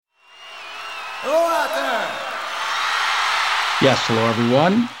Hello out there. Yes, hello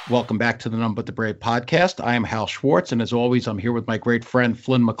everyone. Welcome back to the None But the Brave podcast. I am Hal Schwartz, and as always, I'm here with my great friend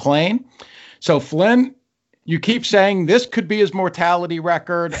Flynn McLean. So, Flynn, you keep saying this could be his mortality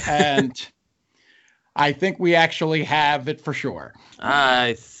record, and I think we actually have it for sure.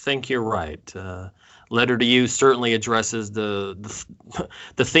 I think you're right. Letter to You certainly addresses the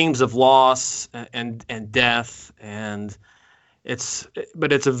themes of loss and death, and he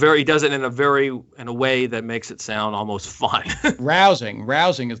does it in a way that makes it sound almost fun.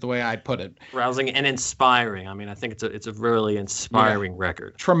 Rousing is the way I'd put it. Rousing and inspiring. I mean, I think it's a really inspiring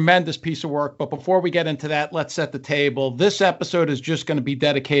record. Tremendous piece of work. But before we get into that, let's set the table. This episode is just going to be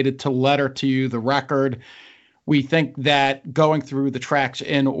dedicated to Letter to You, the record. We think that going through the tracks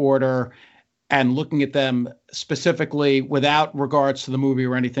in order and looking at them specifically without regards to the movie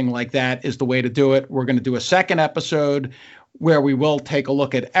or anything like that is the way to do it. We're going to do a second episode where we will take a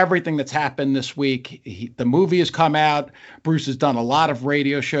look at everything that's happened this week. The movie has come out. Bruce has done a lot of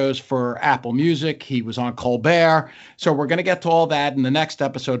radio shows for Apple Music. He was on Colbert. So we're going to get to all that in the next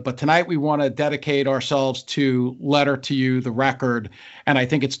episode. But tonight we want to dedicate ourselves to Letter to You, the record. And I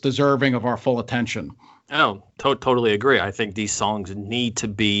think it's deserving of our full attention. Oh, totally agree. I think these songs need to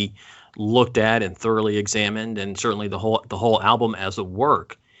be looked at and thoroughly examined. And certainly the whole album as a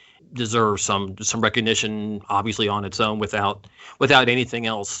work deserves some recognition, obviously on its own, without anything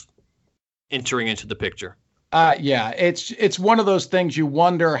else entering into the picture. Yeah, it's one of those things you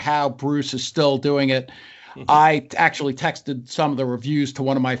wonder how Bruce is still doing it. Mm-hmm. I actually texted some of the reviews to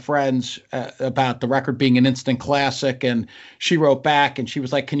one of my friends about the record being an instant classic, and she wrote back and she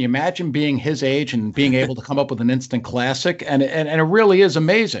was like, "Can you imagine being his age and being able to come up with an instant classic?" And it really is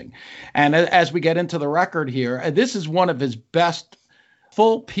amazing. And as we get into the record here, this is one of his best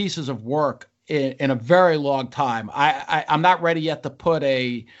full pieces of work in a very long time. I'm not ready yet to put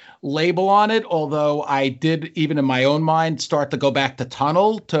a label on it, although I did, even in my own mind, start to go back to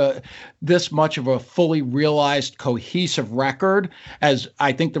Tunnel, to this much of a fully realized, cohesive record, as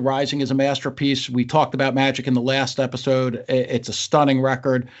I think The Rising is a masterpiece. We talked about Magic in the last episode. It's a stunning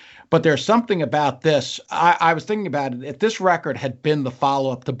record. But there's something about this. I was thinking about it. If this record had been the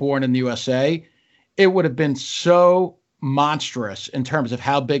follow-up to Born in the USA, it would have been so monstrous in terms of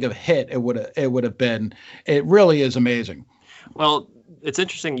how big of a hit it would have been. It really is amazing. Well, it's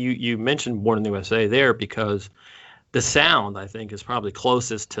interesting you mentioned Born in the USA there, because the sound, I think, is probably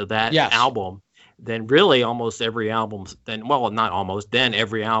closest to that album than really almost every album. Then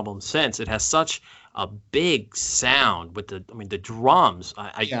every album since. It has such a big sound with the drums.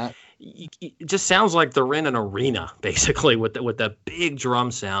 It just sounds like they're in an arena, basically, with the big drum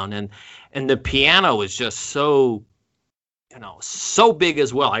sound, and the piano is just so big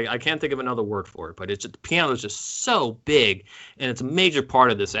as well. I can't think of another word for it, but the piano is just so big, and it's a major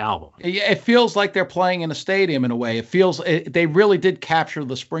part of this album. It feels like they're playing in a stadium in a way. They really did capture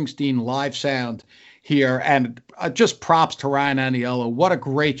the Springsteen live sound here, and just props to Ryan Aniello. What a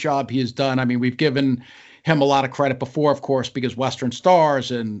great job he has done. I mean, we've given him a lot of credit before, of course, because Western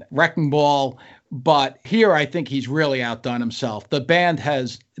Stars and Wrecking Ball. But here, I think he's really outdone himself. The band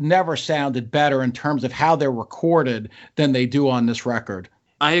has never sounded better in terms of how they're recorded than they do on this record.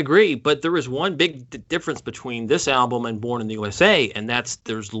 I agree, but there is one big difference between this album and Born in the USA, and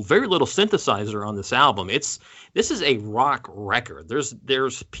there's very little synthesizer on this album. This is a rock record.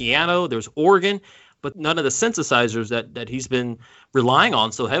 There's piano, there's organ, but none of the synthesizers that he's been relying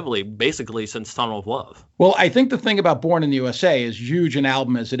on so heavily, basically, since Tunnel of Love. Well, I think the thing about Born in the USA, as huge an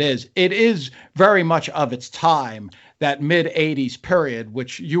album as it is very much of its time, that mid-'80s period,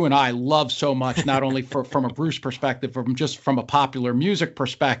 which you and I love so much, not only from a Bruce perspective, from a popular music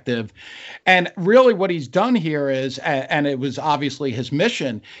perspective. And really what he's done here is, and it was obviously his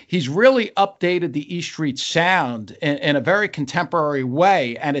mission, he's really updated the E Street sound in a very contemporary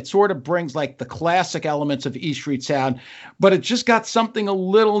way. And it sort of brings like the classic elements of E Street sound, but it just got something a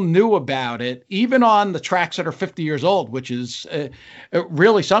little new about it, even on the tracks that are 50 years old, which is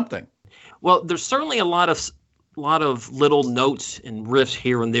really something. Well, there's certainly a lot of little notes and riffs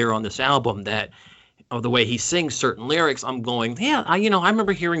here and there on this album that, the way he sings certain lyrics, I'm going, yeah, I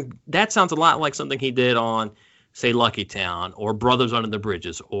remember hearing that sounds a lot like something he did on, say, Lucky Town or Brothers Under the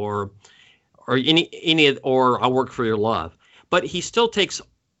Bridges or any or I Work for Your Love. But he still takes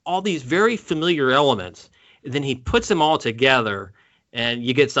all these very familiar elements, and then he puts them all together, and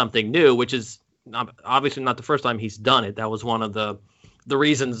you get something new, which is obviously not the first time he's done it. That was one of the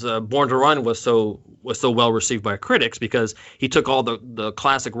reasons Born to Run was so well received by critics, because he took all the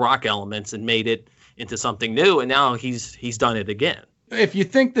classic rock elements and made it into something new, and now he's done it again. if you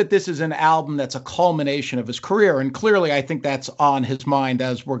think that this is an album that's a culmination of his career, and clearly I think that's on his mind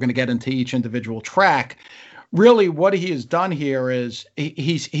as we're going to get into each individual track, really what he has done here is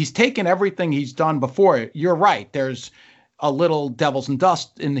he's taken everything he's done before. You're right. There's a little Devils and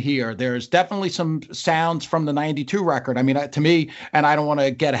Dust in here. There's definitely some sounds from the 92 record. I mean, to me, and I don't want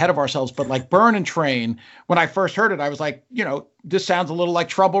to get ahead of ourselves, but like Burnin' Train, when I first heard it, I was like, this sounds a little like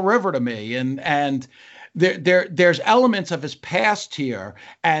Trouble River to me. And there's elements of his past here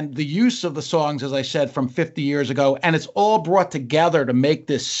and the use of the songs, as I said, from 50 years ago. And it's all brought together to make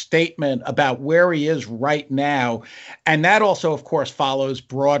this statement about where he is right now. And that also, of course, follows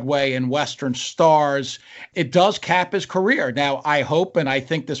Broadway and Western Stars. It does cap his career. Now, I hope and I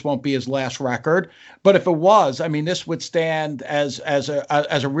think this won't be his last record. But if it was, I mean, this would stand as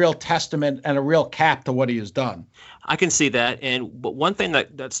a real testament and a real cap to what he has done. I can see that. But one thing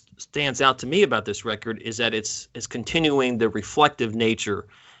that stands out to me about this record is that it's continuing the reflective nature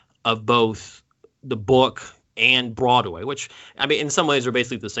of both the book and Broadway, which, I mean, in some ways are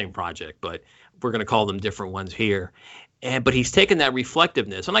basically the same project, but we're going to call them different ones here. But he's taken that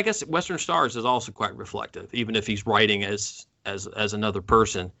reflectiveness, and I guess Western Stars is also quite reflective, even if he's writing as another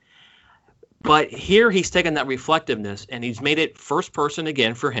person. But here he's taken that reflectiveness and he's made it first person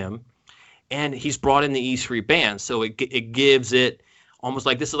again for him. And he's brought in the E Street Band, so it gives it almost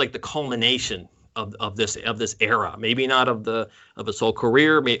like this is like the culmination of this era. Maybe not of his whole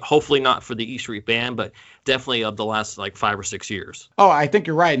career, hopefully not for the E Street Band, but definitely of the last like 5 or 6 years. Oh, I think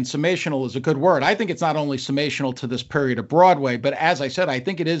you're right, and summational is a good word. I think it's not only summational to this period of Broadway, but as I said, I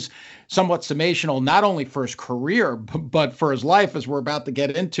think it is somewhat summational not only for his career, but for his life, as we're about to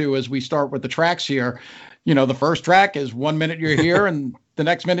get into as we start with the tracks here. The first track is 1 minute you're here and the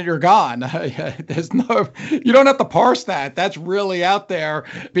next minute you're gone. You don't have to parse that. That's really out there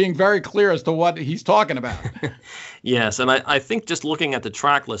being very clear as to what he's talking about. Yes. And I think just looking at the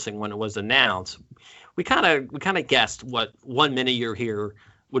track listing when it was announced, we kind of guessed what 1 minute you're here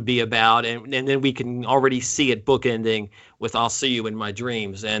would be about. And then we can already see it bookending with I'll See You in My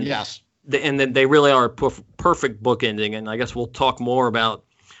Dreams. And yes. And then they really are a perfect bookending. And I guess we'll talk more about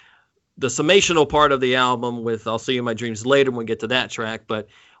the summational part of the album with I'll See You in My Dreams later when we get to that track. But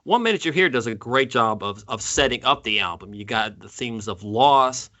 1 minute you're here does a great job of setting up the album. You got the themes of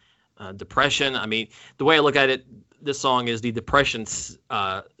loss, depression. I mean, the way I look at it, this song is the depression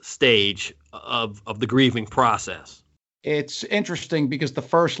stage of the grieving process. It's interesting because the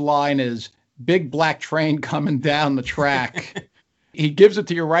first line is big black train coming down the track. He gives it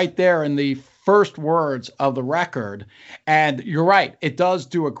to you right there in the first words of the record. And you're right, it does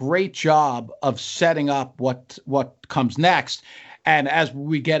do a great job of setting up what comes next. And as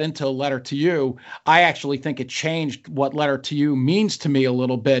we get into Letter to You, I actually think it changed what Letter to You means to me a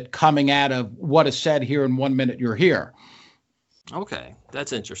little bit coming out of what is said here in 1 minute you're here. Okay,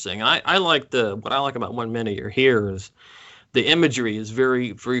 that's interesting. I like what I like about 1 minute you're here is the imagery is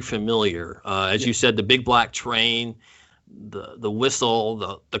very, very familiar. As you said, the big black train, the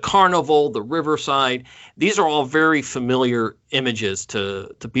whistle, the carnival, the riverside. These are all very familiar images to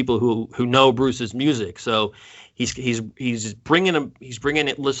people who know Bruce's music. So he's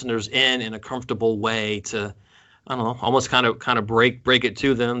bringing listeners in a comfortable way to, I don't know, almost kind of break it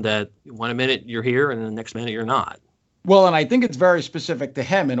to them that 1 minute you're here and the next minute you're not. Well, and I think it's very specific to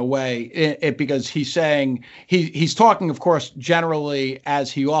him in a way, because he's saying he's talking, of course, generally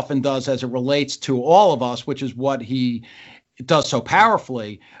as he often does as it relates to all of us, which is what he does so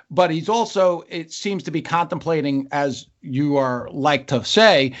powerfully. But he's also, it seems to be contemplating, as you are like to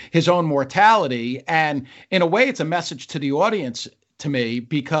say, his own mortality. And in a way, it's a message to the audience to me,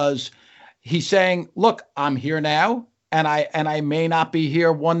 because he's saying, look, I'm here now. And I may not be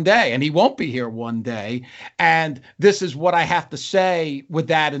here one day, and he won't be here one day. And this is what I have to say with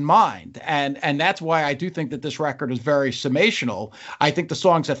that in mind. And that's why I do think that this record is very summational. I think the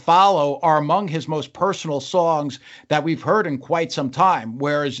songs that follow are among his most personal songs that we've heard in quite some time.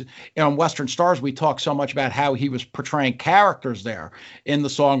 Whereas on Western Stars, we talk so much about how he was portraying characters there in the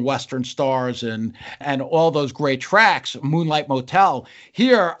song Western Stars and all those great tracks, Moonlight Motel.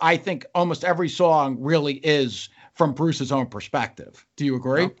 Here, I think almost every song really is from Bruce's own perspective. Do you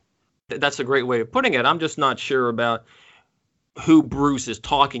agree? Well, that's a great way of putting it. I'm just not sure about who Bruce is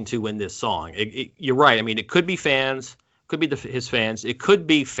talking to in this song. You're right. I mean, it could be fans, could be his fans. It could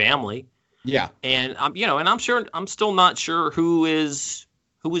be family. Yeah. And I'm still not sure who is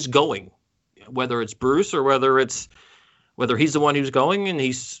going, whether it's Bruce or whether he's the one who's going and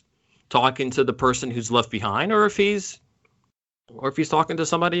he's talking to the person who's left behind, or if he's talking to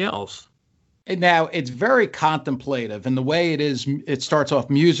somebody else. Now, it's very contemplative in the way it starts off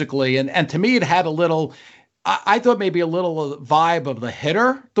musically. And to me, it had a little I thought maybe a little vibe of The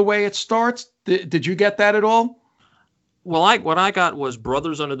Hitter, the way it starts. Did you get that at all? Well, what I got was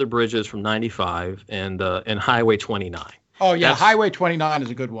Brothers Under the Bridges from '95 and Highway 29. Oh yeah, That's Highway 29 is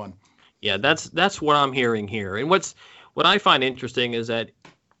a good one. yeah, that's what I'm hearing here. And what I find interesting is that,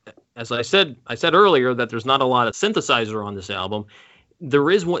 as I said earlier, that there's not a lot of synthesizer on this album.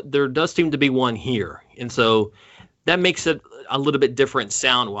 There does seem to be one here, and so that makes it a little bit different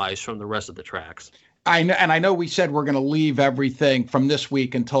sound wise from the rest of the tracks. I know we said we're going to leave everything from this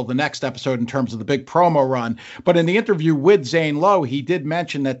week until the next episode in terms of the big promo run. But in the interview with Zane Lowe, he did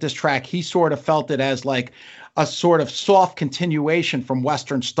mention that this track, he sort of felt it as like a sort of soft continuation from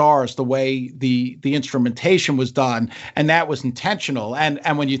Western Stars, the way the instrumentation was done, and that was intentional. And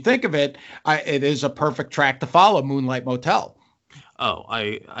when you think of it, it is a perfect track to follow, Moonlight Motel. Oh,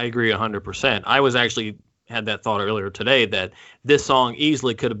 I agree 100%. I was actually had that thought earlier today that this song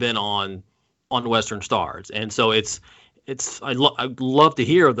easily could have been on Western Stars, and so I'd love to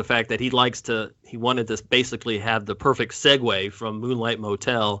hear the fact that he wanted to basically have the perfect segue from Moonlight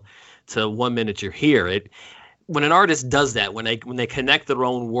Motel to 1 Minute You're Here. When an artist does that, when they connect their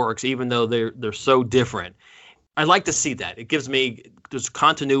own works, even though they're so different, I like to see that. It gives me there's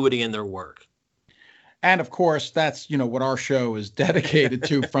continuity in their work. And of course, that's, what our show is dedicated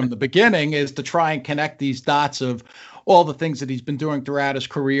to from the beginning, is to try and connect these dots of all the things that he's been doing throughout his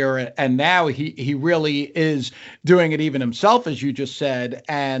career. And now he really is doing it even himself, as you just said.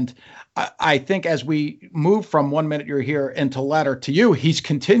 And I think as we move from 1 Minute You're Here into Letter to You, he's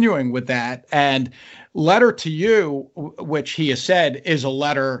continuing with that. And Letter to You, which he has said is a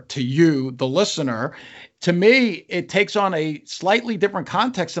letter to you, the listener, to me, it takes on a slightly different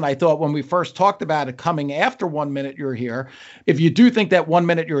context than I thought when we first talked about it coming after 1 Minute You're Here. If you do think that 1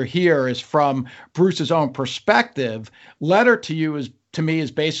 Minute You're Here is from Bruce's own perspective, Letter to You to me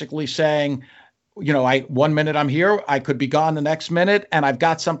is basically saying, 1 minute I'm here, I could be gone the next minute, and I've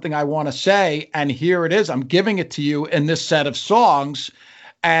got something I want to say, and here it is. I'm giving it to you in this set of songs.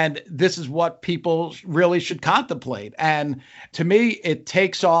 And this is what people really should contemplate. And to me, it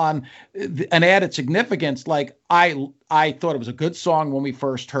takes on an added significance. Like I thought it was a good song when we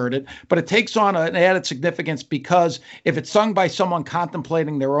first heard it, but it takes on an added significance because if it's sung by someone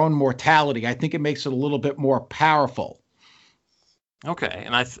contemplating their own mortality, I think it makes it a little bit more powerful. Okay,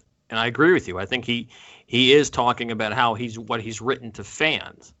 and I agree with you. I think he is talking about how what he's written to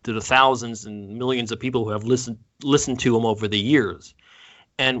fans, to the thousands and millions of people who have listened to him over the years.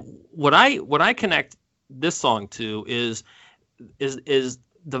 And what I connect this song to is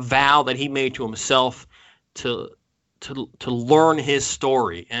the vow that he made to himself to learn his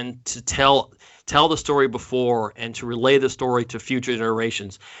story and to tell the story before and to relay the story to future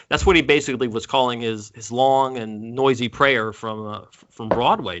generations. That's what he basically was calling his long and noisy prayer from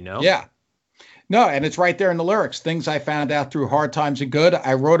Broadway. No. Yeah. No, and it's right there in the lyrics. Things I found out through hard times and good.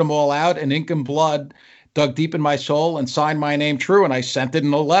 I wrote them all out in ink and blood. Dug deep in my soul and signed my name true, and I sent it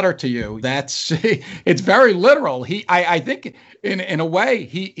in a letter to you. It's very literal. I think in a way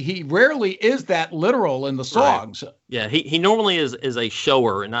he rarely is that literal in the songs. Right. Yeah, he normally is a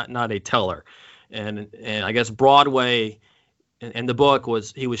shower and not a teller, and I guess Broadway and the book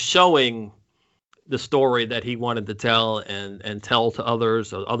he was showing the story that he wanted to tell and tell to others,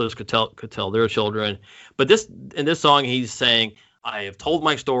 so others could tell their children. But in this song he's saying, I have told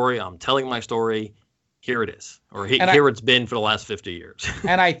my story. I'm telling my story. Here it is, or here it's been for the last 50 years.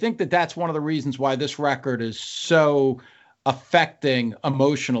 And I think that's one of the reasons why this record is so affecting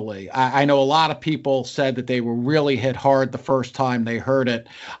emotionally. I know a lot of people said that they were really hit hard the first time they heard it.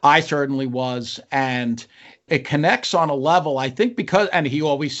 I certainly was. And it connects on a level, I think, and he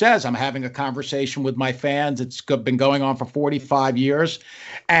always says, I'm having a conversation with my fans. It's been going on for 45 years.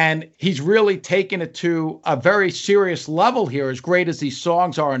 And he's really taken it to a very serious level here, as great as these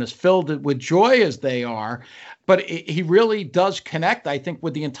songs are and as filled with joy as they are. But he really does connect, I think,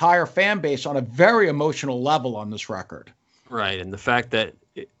 with the entire fan base on a very emotional level on this record. Right. And the fact that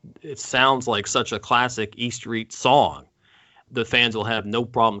it sounds like such a classic E Street song, the fans will have no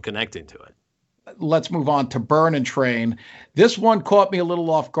problem connecting to it. Let's move on to Burnin' Train. This one caught me a little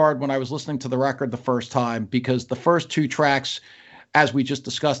off guard when I was listening to the record the first time, because the first two tracks, as we just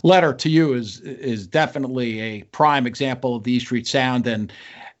discussed, Letter to You is definitely a prime example of the E Street sound, and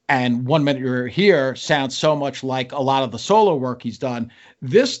 1 Minute You're Here sounds so much like a lot of the solo work he's done.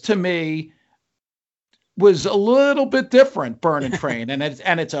 This, to me, was a little bit different, Burnin' Train, and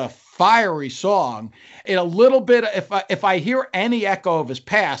it's a fiery song. In a little bit, if I hear any echo of his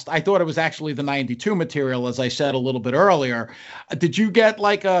past, I thought it was actually the 92 material, as I said a little bit earlier. Did you get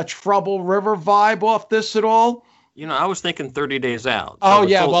like a Trouble River vibe off this at all? I was thinking 30 Days Out. Oh,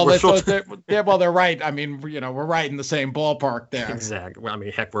 yeah. Well, they're right. I mean, we're right in the same ballpark there. Exactly. I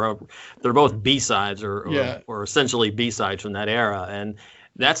mean, heck, they're both B-sides or essentially B-sides from that era. And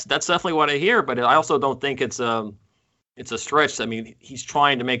that's definitely what I hear. But I also don't think it's a stretch. I mean, he's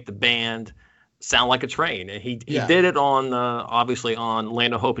trying to make the band sound like a train. And he did it on, obviously, on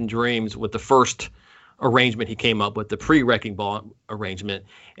Land of Hope and Dreams with the first arrangement he came up with, the pre-Wrecking Ball arrangement.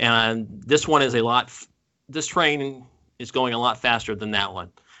 And this one is this train is going a lot faster than that one.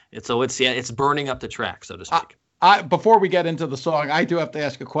 And so it's burning up the track, so to speak. Before we get into the song, I do have to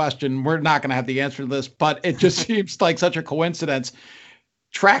ask a question. We're not going to have the answer to this, but it just seems like such a coincidence.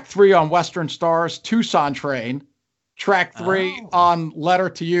 Track 3 on Western Stars, Tucson Train. Track 3 on Letter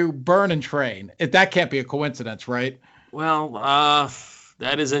to You, Burning Train. That can't be a coincidence, right? Well,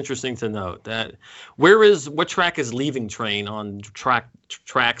 that is interesting to note. What track is Leaving Train on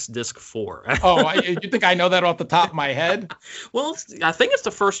Tracks Disc 4? You think I know that off the top of my head? Well, I think it's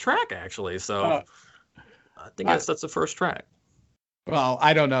the first track, actually. So I think that's the first track. Well,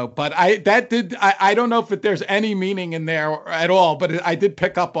 I don't know, but I don't know if there's any meaning in there at all, but I did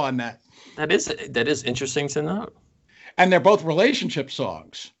pick up on that. That is interesting to note. And they're both relationship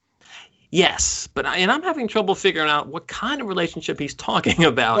songs. Yes, but I'm having trouble figuring out what kind of relationship he's talking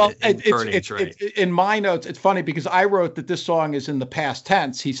about in Burning Train. In my notes, it's funny because I wrote that this song is in the past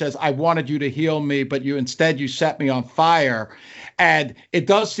tense. He says, I wanted you to heal me, but you set me on fire. And it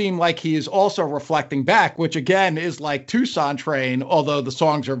does seem like he is also reflecting back, which again is like Tucson Train, although the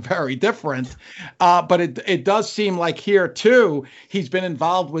songs are very different. But it does seem like here too, he's been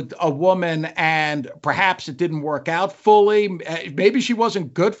involved with a woman and perhaps it didn't work out fully. Maybe she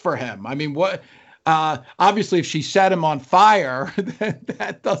wasn't good for him. I mean, obviously if she set him on fire,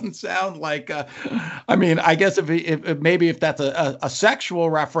 that doesn't sound like, I guess if that's a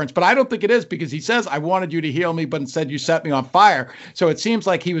sexual reference, but I don't think it is because he says, I wanted you to heal me, but instead you set me on fire. So it seems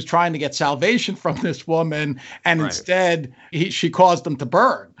like he was trying to get salvation from this woman and instead she caused him to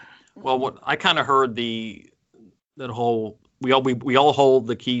burn. Well, what I kind of heard that whole, we all hold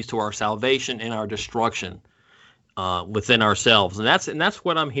the keys to our salvation and our destruction within ourselves. And that's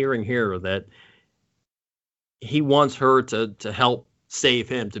what I'm hearing here, that he wants her to help save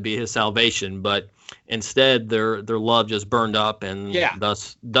him, to be his salvation, but instead their love just burned up and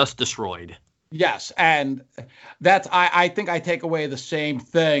thus destroyed. Yes, and that's I think I take away the same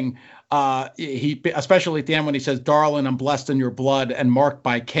thing. He especially at the end when he says, "Darling, I'm blessed in your blood and marked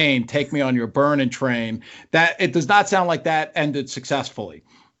by Cain. Take me on your burning train." That it does not sound like that ended successfully.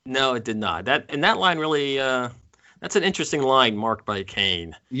 No, it did not. That line really that's an interesting line, marked by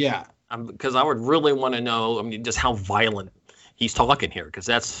Cain. Yeah. Because I would really want to know, just how violent he's talking here. Because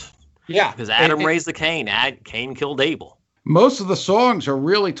because Adam raised the Cain. Cain killed Abel. Most of the songs are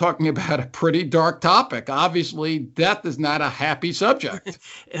really talking about a pretty dark topic. Obviously, death is not a happy subject.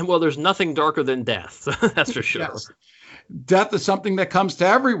 And well, there's nothing darker than death. That's for sure. Yes. Death is something that comes to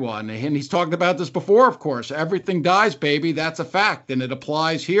everyone. And he's talked about this before, of course. Everything dies, baby. That's a fact. And it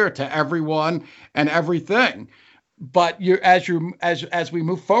applies here to everyone and everything. But as we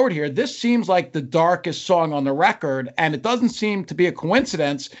move forward here, this seems like the darkest song on the record, and it doesn't seem to be a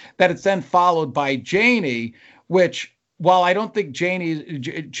coincidence that it's then followed by Janie, which, while I don't think Janie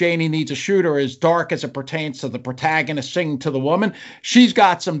Needs a Shooter is dark as it pertains to the protagonist singing to the woman, she's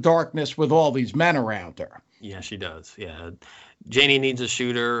got some darkness with all these men around her. Yeah, she does. Yeah, Janie Needs a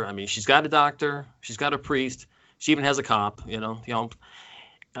Shooter. She's got a doctor, she's got a priest, she even has a cop.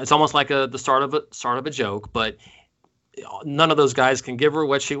 It's almost like the start of a joke, but none of those guys can give her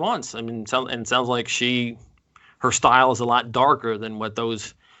what she wants. It sounds like her style is a lot darker than what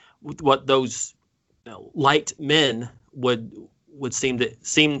those light men would seem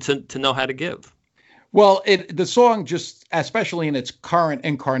to know how to give. Well, the song, just especially in its current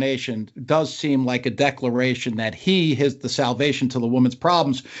incarnation, does seem like a declaration that he is the salvation to the woman's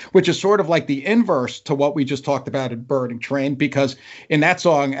problems, which is sort of like the inverse to what we just talked about in Burning Train, because in that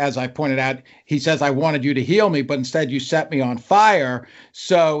song, as I pointed out, he says, I wanted you to heal me, but instead you set me on fire.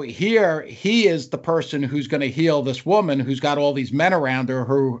 So here he is the person who's going to heal this woman who's got all these men around her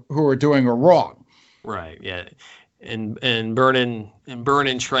who are doing her wrong. Right. Yeah. And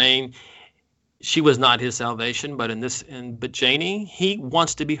Burning Train, she was not his salvation, but but Janie, he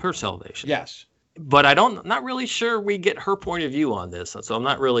wants to be her salvation. Yes. But not really sure we get her point of view on this. So I'm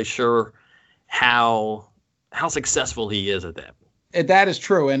not really sure how successful he is at that. That is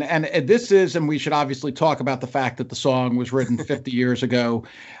true. And this is, and we should obviously talk about the fact that the song was written 50 years ago.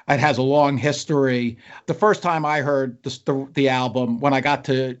 It has a long history. The first time I heard the album, when I got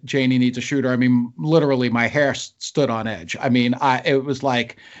to Janie Needs a Shooter, literally my hair stood on edge. It was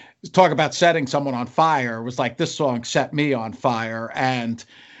like, talk about setting someone on fire. It was like, this song set me on fire. And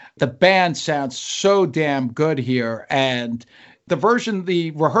the band sounds so damn good here. And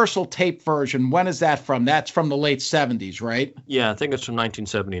the rehearsal tape version, when is that from? That's from the late 70s, right? Yeah, I think it's from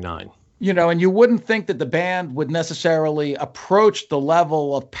 1979. And you wouldn't think that the band would necessarily approach the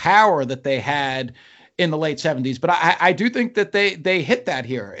level of power that they had in the late 70s. But I do think that they hit that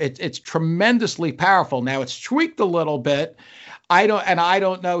here. It's tremendously powerful. Now, it's tweaked a little bit. I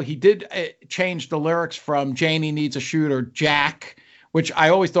don't know. He did change the lyrics from Janie Needs a Shooter, Jack, which I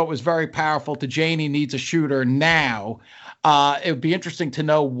always thought was very powerful, to Janie Needs a Shooter now. It would be interesting to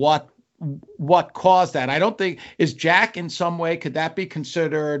know what caused that. I don't think, is Jack in some way, could that be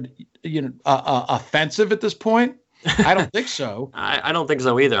considered, offensive at this point? I don't think so. I don't think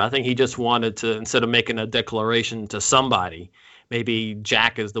so either. I think he just wanted to, instead of making a declaration to somebody, maybe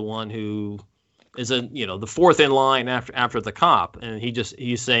Jack is the one who is the fourth in line after the cop, and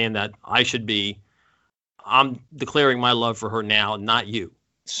he's saying that I'm declaring my love for her now, not you.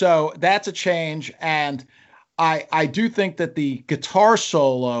 So that's a change, and I do think that the guitar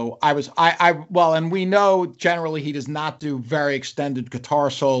solo, and we know generally he does not do very extended guitar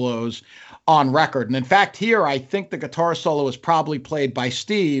solos on record. And in fact, here, I think the guitar solo is probably played by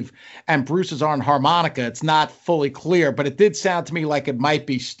Steve and Bruce is on harmonica. It's not fully clear, but it did sound to me like it might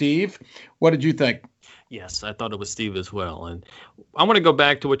be Steve. What did you think? Yes, I thought it was Steve as well. And I want to go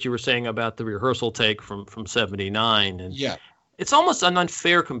back to what you were saying about the rehearsal take from 79. And yeah, it's almost an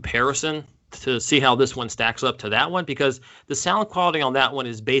unfair comparison to see how this one stacks up to that one, because the sound quality on that one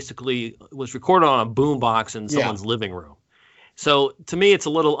was recorded on a boombox in someone's living room. So to me, it's a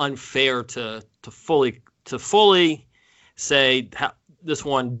little unfair to fully say how this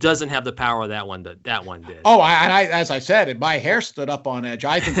one doesn't have the power that one did. Oh, as I said, my hair stood up on edge.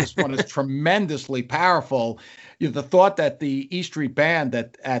 I think this one is tremendously powerful. The thought that the E Street Band,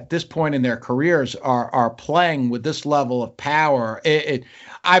 that at this point in their careers are playing with this level of power,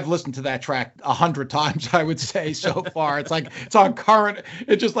 I've listened to that track 100 times, I would say, so far. It's like it's on current.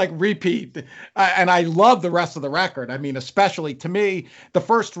 It's just like repeat. And I love the rest of the record. I mean, especially to me, the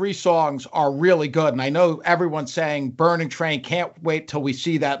first three songs are really good. And I know everyone's saying Burning Train, can't wait till we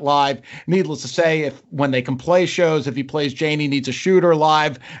see that live. Needless to say, when they can play shows, if he plays Janie Needs a Shooter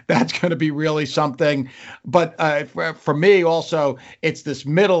live, that's going to be really something. But for me also, it's this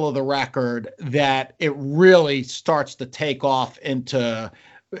middle of the record that it really starts to take off into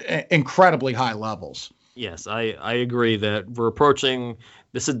incredibly high levels. Yes, I agree that we're approaching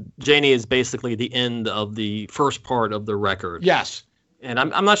Janie is basically the end of the first part of the record. Yes. And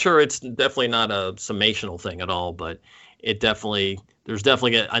I'm not sure, it's definitely not a summational thing at all, but there's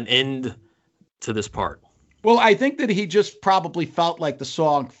definitely an end to this part. Well, I think that he just probably felt like the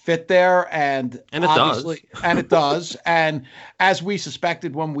song fit there, and it does. And it does. And as we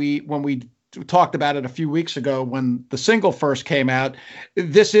suspected when we talked about it a few weeks ago, when the single first came out,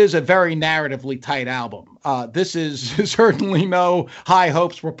 this is a very narratively tight album. This is certainly no high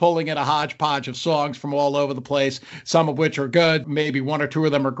hopes. We're pulling in a hodgepodge of songs from all over the place, some of which are good. Maybe one or two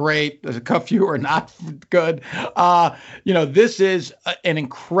of them are great. There's a few are not good. This is an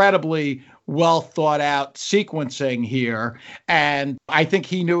incredibly well thought out sequencing here. And I think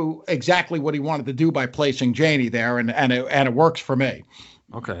he knew exactly what he wanted to do by placing Janie there. And it works for me.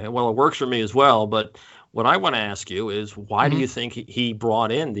 Okay, well, it works for me as well. But what I want to ask you is, why do you think he brought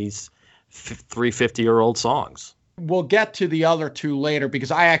in these 350-year-old songs? We'll get to the other two later,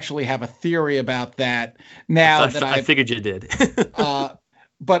 because I actually have a theory about that now. I figured you did.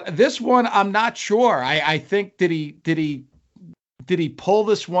 But this one, I'm not sure. I think did he pull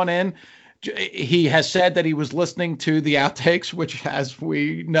this one in? He has said that he was listening to the outtakes, which, as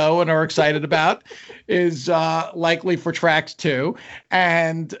we know and are excited about, is likely for tracks 2.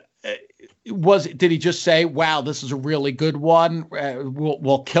 And did he just say, wow, this is a really good one,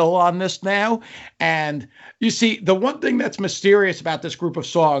 we'll kill on this now? And you see, the one thing that's mysterious about this group of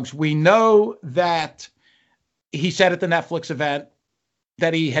songs, we know that he said at the Netflix event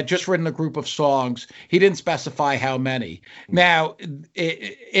that he had just written a group of songs. He didn't specify how many. Now,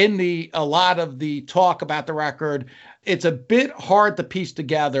 in a lot of the talk about the record, it's a bit hard to piece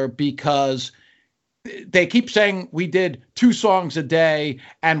together, because they keep saying we did 2 songs a day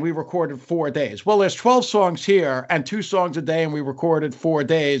and we recorded 4 days. Well, there's 12 songs here, and 2 songs a day and we recorded 4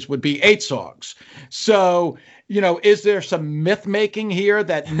 days would be 8 songs. So, is there some myth making here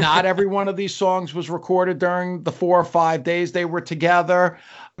that not every one of these songs was recorded during the 4 or 5 days they were together?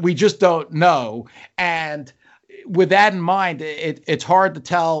 We just don't know. And with that in mind, it's hard to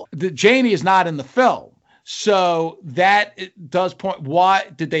tell. Janie is not in the film. So that does point. Why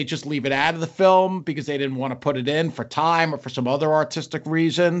did they just leave it out of the film because they didn't want to put it in for time or for some other artistic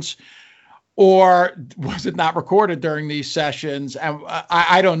reasons? Or was it not recorded during these sessions? And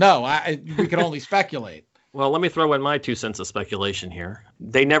I don't know. We can only speculate. Well, let me throw in my 2 cents of speculation here.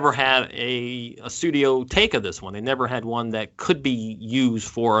 They never had a studio take of this one. They never had one that could be used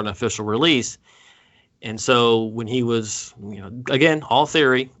for an official release. And so when he was, again, all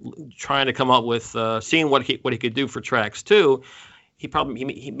theory, trying to come up with, seeing what he could do for tracks 2,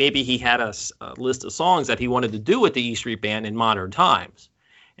 maybe he had a list of songs that he wanted to do with the E Street Band in modern times.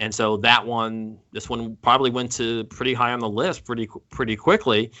 And so this one probably went to pretty high on the list pretty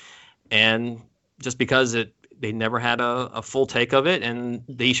quickly. And just because they never had a full take of it, and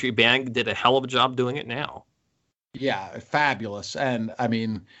the E Street Band did a hell of a job doing it now. Yeah, fabulous. And I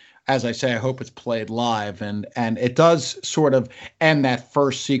mean, as I say, I hope it's played live, and it does sort of end that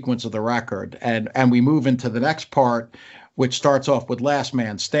first sequence of the record. And we move into the next part, which starts off with Last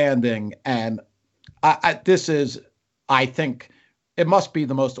Man Standing. And this is, I think, it must be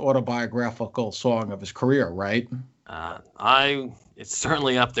the most autobiographical song of his career, right? It's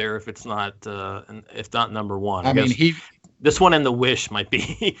certainly up there if it's not, if not number one. I mean, this one and The Wish might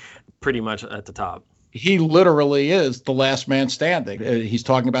be pretty much at the top. He literally is the last man standing. He's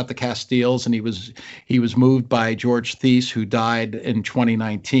talking about the Castiles, and he was moved by George Thies, who died in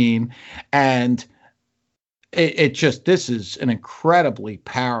 2019, and this is an incredibly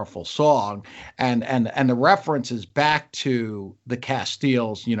powerful song, and the references back to the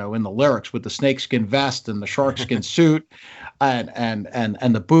Castiles, in the lyrics with the snakeskin vest and the sharkskin suit,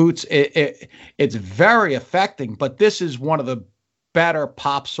 and the boots. It's very affecting. But this is one of the better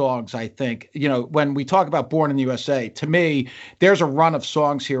pop songs, I think. When we talk about Born in the USA, to me, there's a run of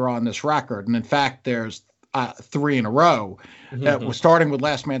songs here on this record, and in fact, there's 3 in a row. We're starting with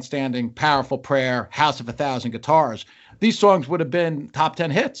Last Man Standing, Powerful Prayer, House of a Thousand Guitars. These songs would have been top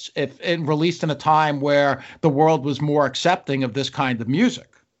 10 hits if released in a time where the world was more accepting of this kind of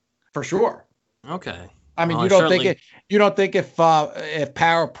music, for sure. Okay. I mean, you don't think if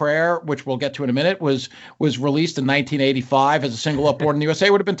Power of Prayer, which we'll get to in a minute, was released in 1985 as a single up Born in the USA,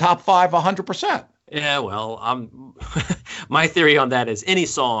 would have been top 5 100%. Yeah, well, my theory on that is any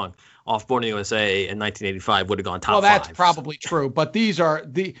song off Born in the USA in 1985 would have gone top 5. Well, that's probably true, but these are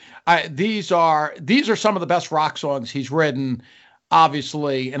some of the best rock songs he's written,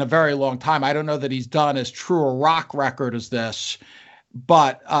 obviously, in a very long time. I don't know that he's done as true a rock record as this,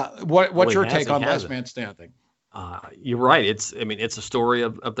 but what's your take on Last Man Standing? You're right. It's a story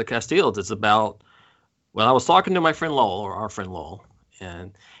of the Castiles. It's about, well, I was talking to my friend Lowell, or our friend Lowell,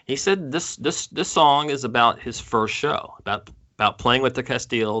 and he said this song is about his first show, about playing with the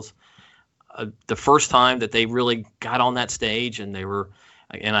Castiles. The first time that they really got on that stage, and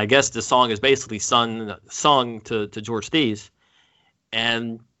I guess the song is basically sung to George Thies,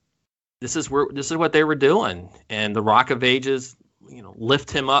 and this is what they were doing, and the Rock of Ages,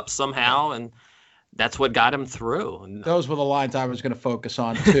 lift him up somehow, and that's what got him through. And those were the lines I was going to focus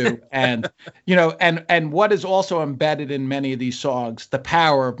on too, and and what is also embedded in many of these songs, the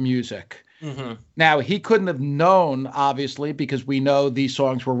power of music. Mm-hmm. Now, he couldn't have known, obviously, because we know these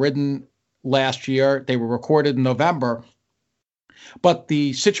songs were written last year. They were recorded in November. But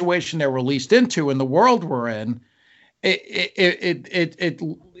the situation they're released into and the world we're in, he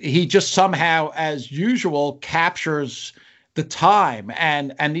just somehow, as usual, captures the time.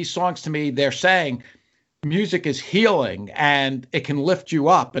 And these songs, to me, they're saying music is healing and it can lift you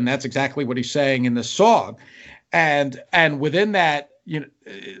up. And that's exactly what he's saying in this song. And within that,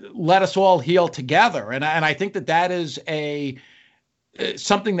 let us all heal together. And I think that is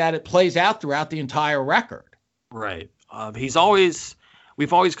something that it plays out throughout the entire record. Right. We've always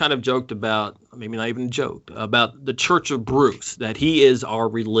kind of joked about, maybe not even joked, about the Church of Bruce, that he is our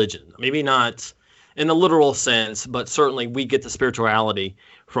religion. Maybe not in the literal sense, but certainly we get the spirituality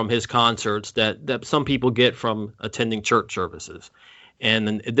from his concerts that some people get from attending church services.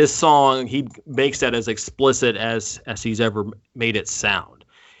 And this song, he makes that as explicit as he's ever made it sound.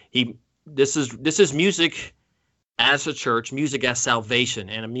 This is music as a church, music as salvation,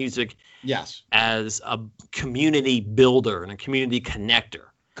 and a music as a community builder and a community connector.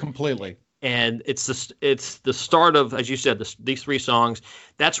 Completely. And it's the start of, as you said, these 3 songs.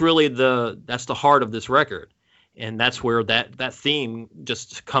 That's really that's the heart of this record, and that's where that theme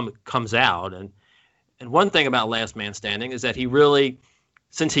just comes out. And one thing about Last Man Standing is that he really,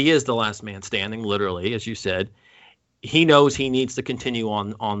 since he is the last man standing, literally, as you said, he knows he needs to continue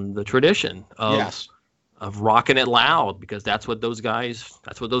on the tradition of rocking it loud, because that's what those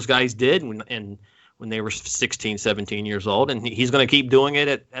guys did when they were 16, 17 years old, and he's going to keep doing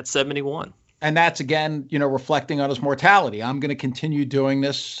it at 71. And that's again, reflecting on his mortality. I'm going to continue doing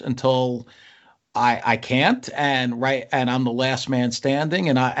this until I can't, and I'm the last man standing,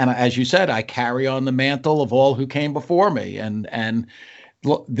 and as you said, I carry on the mantle of all who came before me, and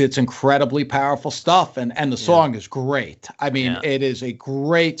it's incredibly powerful stuff, and the song is great. I mean, it is a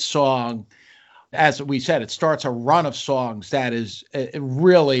great song. As we said, it starts a run of songs that is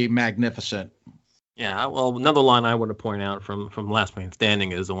really magnificent. Yeah, well, another line I want to point out from Last Man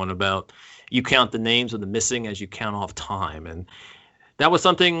Standing is the one about you count the names of the missing as you count off time, and that was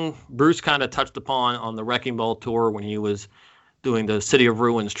something Bruce kind of touched upon on the Wrecking Ball tour when he was doing the City of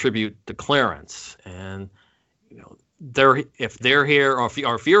Ruins tribute to Clarence. And if they're here, or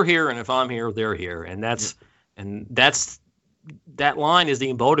if you're here, and if I'm here, they're here. And that line is the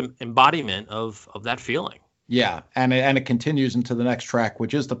embodiment of that feeling. Yeah, and it continues into the next track,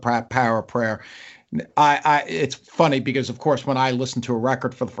 which is the Power of Prayer. It's funny because, of course, when I listen to a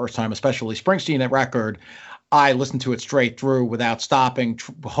record for the first time, especially Springsteen record, I listened to it straight through without stopping,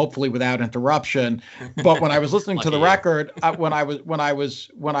 hopefully without interruption. But when I was listening to the record, when I was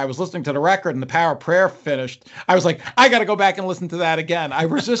listening to the record and the Power of Prayer finished, I was like, I got to go back and listen to that again. I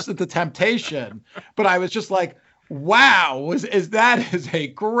resisted the temptation, but I was just like, wow, that is a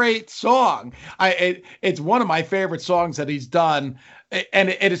great song. It's one of my favorite songs that he's done, and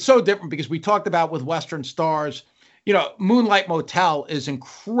it's so different because we talked about with Western Stars. Moonlight Motel is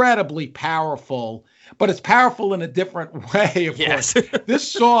incredibly powerful, but it's powerful in a different way, of course. This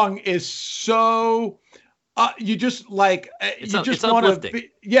song is so, you just like, you just want to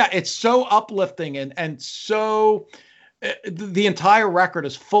be, it's so uplifting and so, the entire record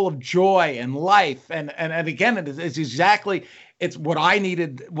is full of joy and life. And again, it's what I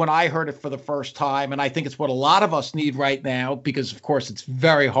needed when I heard it for the first time. And I think it's what a lot of us need right now, because of course it's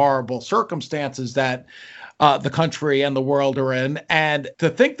very horrible circumstances that the country and the world are in, and to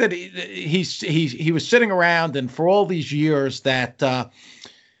think that he was sitting around, and for all these years that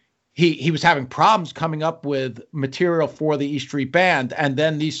he was having problems coming up with material for the E Street Band, and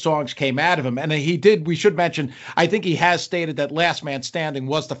then these songs came out of him, and he did. We should mention, I think he has stated that Last Man Standing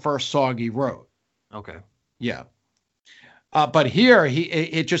was the first song he wrote. Okay. Yeah. But here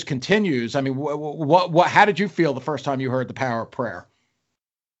it just continues. I mean, what? How did you feel the first time you heard the Power of Prayer?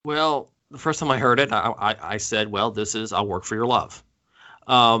 Well, the first time I heard it, I said, well, this is I'll Work for Your Love.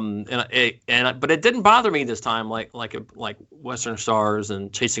 But it didn't bother me this time like Western Stars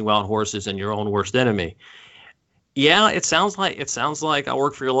and Chasing Wild Horses and Your Own Worst Enemy. Yeah, it sounds like I'll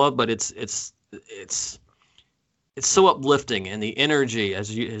Work for Your Love, but it's so uplifting, and the energy,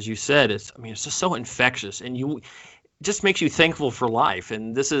 as you said, it's just so infectious, and it just makes you thankful for life.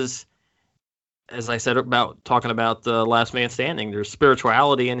 And this is, as I said about talking about the Last Man Standing, there's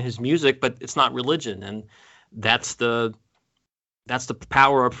spirituality in his music, but it's not religion, and that's the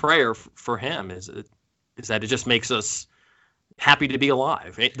power of prayer for him. Is that it just makes us happy to be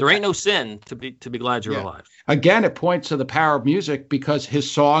alive. There ain't no sin to be glad you're alive. Again, it points to the power of music because his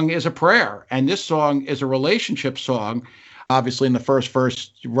song is a prayer, and this song is a relationship song. Obviously, in the first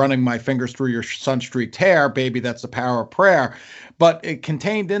verse, running my fingers through your Sun Street tear, baby, that's the power of prayer. But it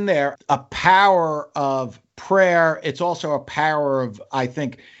contained in there a power of prayer. It's also a power of, I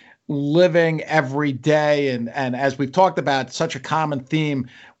think, living every day. And as we've talked about, such a common theme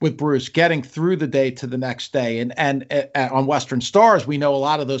with Bruce, getting through the day to the next day. And on Western Stars, we know a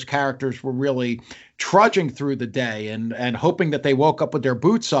lot of those characters were really trudging through the day and hoping that they woke up with their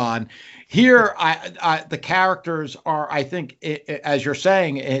boots on. Here, the characters are, I think, as you're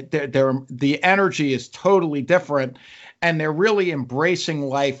saying, the energy is totally different, and they're really embracing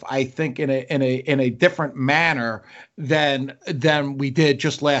life, I think, in a different manner than we did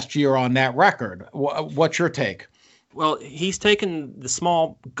just last year on that record. What's your take? Well, he's taken the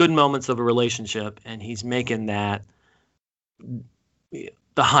small good moments of a relationship, and he's making that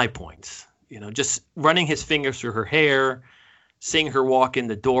the high points. Just running his fingers through her hair, seeing her walk in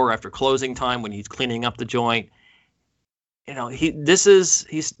the door after closing time when he's cleaning up the joint. This is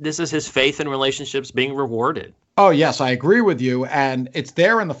his faith in relationships being rewarded. Oh, yes, I agree with you. And it's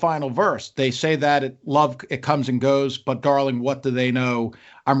there in the final verse. They say that love, it comes and goes, but darling, what do they know?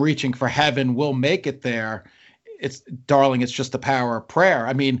 I'm reaching for heaven. We'll make it there. Darling, it's just the power of prayer.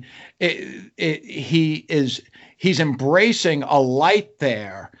 I mean, he's embracing a light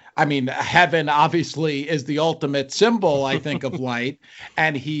there. I mean, heaven obviously is the ultimate symbol, I think, of light,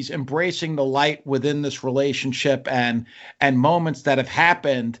 and he's embracing the light within this relationship and moments that have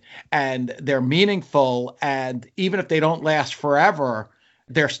happened, and they're meaningful. And even if they don't last forever,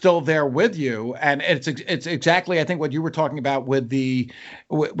 they're still there with you. And it's exactly, I think, what you were talking about with the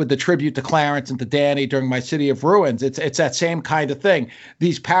tribute to Clarence and to Danny during My City of Ruins. It's that same kind of thing.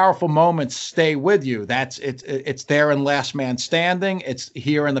 These powerful moments stay with you. It's there in Last Man Standing. It's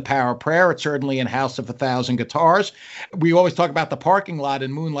here in The Power of Prayer. It's certainly in House of a Thousand Guitars. We always talk about the parking lot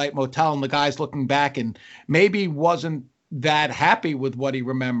in Moonlight Motel and the guy's looking back and maybe wasn't that happy with what he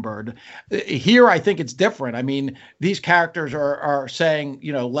remembered. Here, I think it's different. I mean, these characters are saying,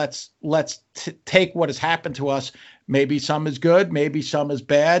 let's take what has happened to us. Maybe some is good, maybe some is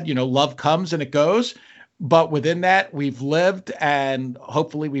bad. Love comes and it goes. But within that, we've lived and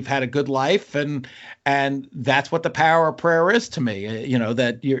hopefully we've had a good life. And that's what the power of prayer is to me,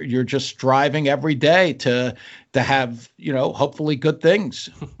 that you're just striving every day to have, hopefully good things.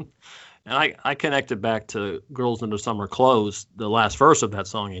 And I connected back to Girls in the Summer Clothes, the last verse of that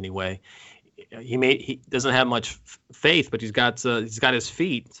song anyway. He doesn't have much faith, but he's got his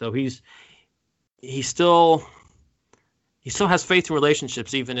feet. So he still has faith in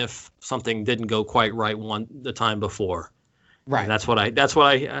relationships, even if something didn't go quite right the time before. Right. And that's what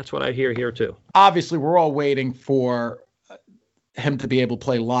I hear here too. Obviously, we're all waiting for him to be able to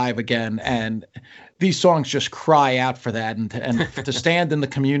play live again, and these songs just cry out for that, and to stand in the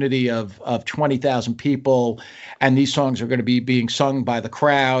community of 20,000 people, and these songs are going to be being sung by the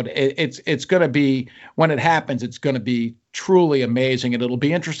crowd. It's going to be, when it happens, it's going to be truly amazing, and it'll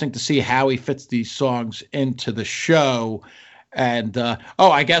be interesting to see how he fits these songs into the show. And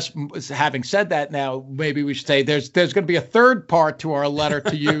I guess having said that, now maybe we should say there's going to be a third part to our Letter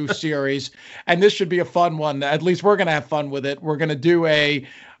to You series, and this should be a fun one. At least we're going to have fun with it. We're going to do a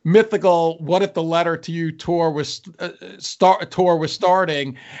mythical "What if the Letter to You" tour was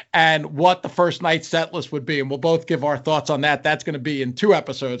starting, and what the first night set list would be, and we'll both give our thoughts on that. That's going to be in 2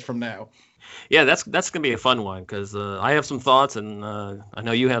 episodes from now. Yeah, that's going to be a fun one because I have some thoughts, and I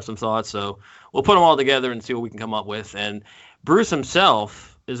know you have some thoughts, so we'll put them all together and see what we can come up with. And Bruce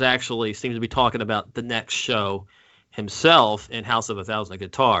himself seems to be talking about the next show himself in House of a Thousand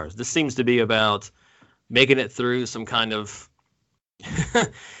Guitars. This seems to be about making it through some kind of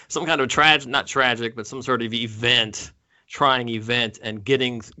not tragic, but some sort of trying event, and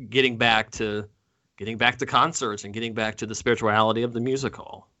getting back to concerts and getting back to the spirituality of the music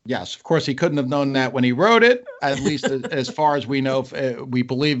hall. Yes, of course, he couldn't have known that when he wrote it, at least as far as we know. We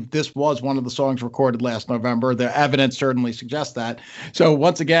believe this was one of the songs recorded last November. The evidence certainly suggests that. So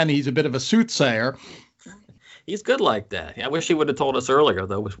once again, he's a bit of a soothsayer. He's good like that. I wish he would have told us earlier,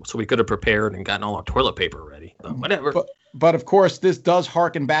 though, so we could have prepared and gotten all our toilet paper ready. But whatever. But of course, this does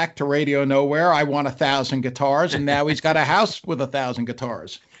harken back to Radio Nowhere. I Want 1,000 Guitars, and now he's got a house with 1,000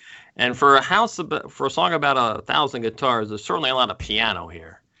 guitars. And for a song about 1,000 guitars, there's certainly a lot of piano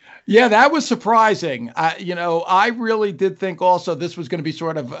here. Yeah, that was surprising. I really did think also this was going to be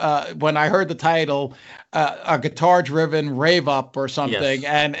sort of, when I heard the title, a guitar-driven rave-up or something,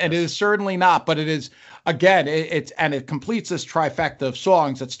 yes. And it is certainly not, but it is, again, it completes this trifecta of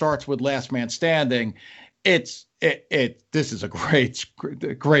songs that starts with Last Man Standing. This is a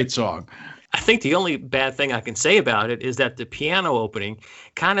great song. I think the only bad thing I can say about it is that the piano opening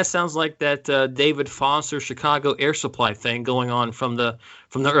kind of sounds like that David Foster Chicago Air Supply thing going on from the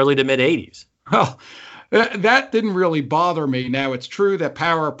early to mid 80s. Well, that didn't really bother me. Now, it's true that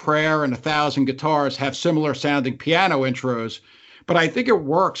Power of Prayer and 1,000 Guitars have similar sounding piano intros, but I think it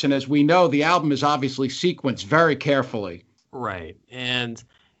works. And as we know, the album is obviously sequenced very carefully. Right. And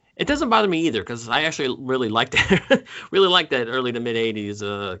it doesn't bother me either, because I actually really like that, early to mid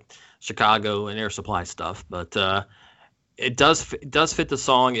 80s Chicago and Air Supply stuff, but it does fit the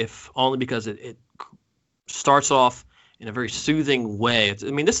song, if only because it starts off in a very soothing way.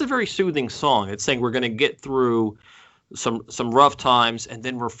 This is a very soothing song. It's saying we're going to get through some rough times, and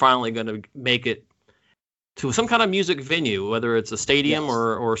then we're finally going to make it to some kind of music venue, whether it's a stadium, yes,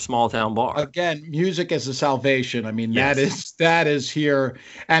 or a small town bar. Again, music is a salvation. Yes. that is here.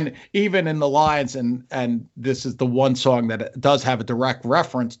 And even in the lines, and this is the one song that does have a direct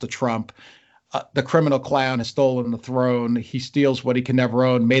reference to Trump. The criminal clown has stolen the throne. He steals what he can never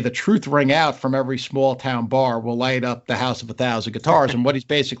own. May the truth ring out from every small town bar. Will light up the house of 1,000 guitars. And what he's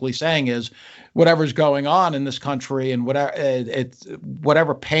basically saying is, whatever's going on in this country, and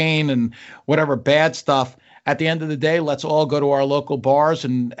whatever pain and whatever bad stuff, at the end of the day, let's all go to our local bars,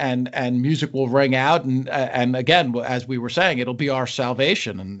 and music will ring out. And again, as we were saying, it'll be our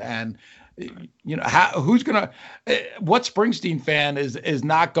salvation. And what Springsteen fan is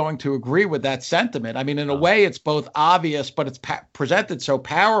not going to agree with that sentiment? In a way, it's both obvious, but it's presented so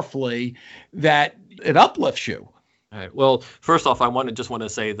powerfully that it uplifts you. All right. Well, first off, I want to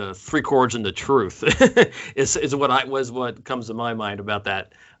say the three chords and the truth is what comes to my mind about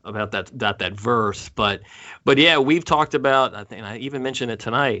that verse. But yeah, we've talked about, I think I even mentioned it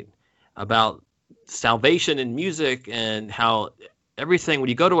tonight, about salvation in music and how everything when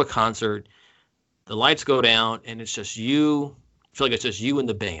you go to a concert, the lights go down and it's just you. I feel like it's just you and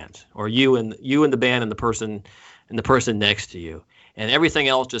the band, or you and the band and the person next to you, and everything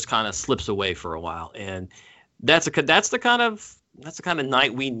else just kind of slips away for a while. And that's the kind of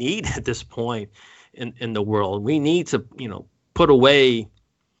night we need at this point in the world. We need to, put away,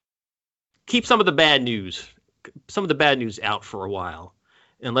 keep some of the bad news out for a while,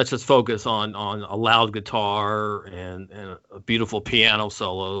 and let's just focus on a loud guitar and a beautiful piano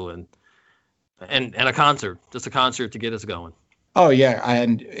solo and a concert, just a concert to get us going. Oh, yeah.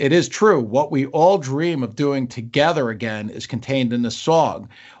 And it is true. What we all dream of doing together again is contained in this song.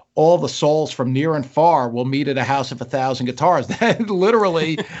 All the souls from near and far will meet at a house of 1,000 guitars. That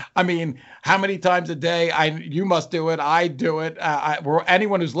literally, I mean, how many times a day? You must do it. I do it.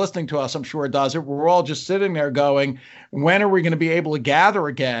 Anyone who's listening to us, I'm sure, does it. We're all just sitting there going, when are we going to be able to gather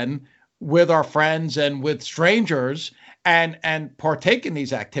again with our friends and with strangers and partake in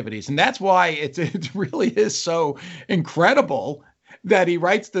these activities? And that's why it really is so incredible that he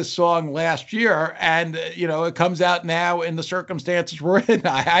writes this song last year, and it comes out now in the circumstances we're in.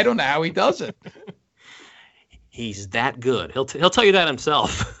 I don't know how he does it. He's that good. He'll tell you that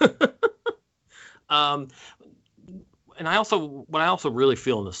himself. And what I also really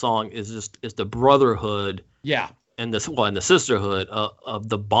feel in the song is the brotherhood, yeah, and the sisterhood of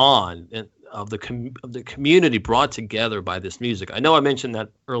the bond and of the community brought together by this music. I know I mentioned that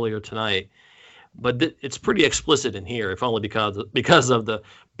earlier tonight, but it's pretty explicit in here, if only because of the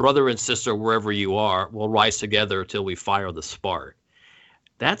brother and sister wherever you are will rise together till we fire the spark.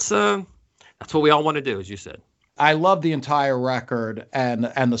 That's what we all want to do, as you said. I love the entire record, and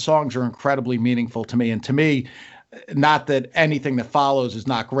the songs are incredibly meaningful to me. And to me, not that anything that follows is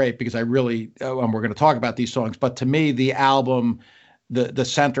not great, because I really, and we're going to talk about these songs, but to me, the album, the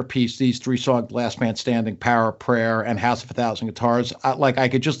centerpiece, these three songs, Last Man Standing, Power of Prayer, and House of 1,000 Guitars, I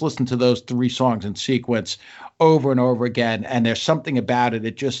could just listen to those three songs in sequence over and over again. And there's something about it.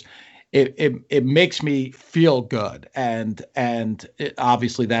 It makes me feel good. And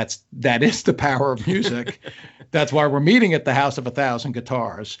obviously that is the power of music. That's why we're meeting at the House of 1,000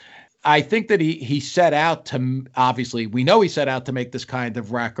 Guitars. I think that he set out to, obviously, we know he set out to make this kind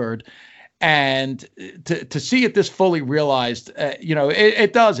of record. And to see it this fully realized,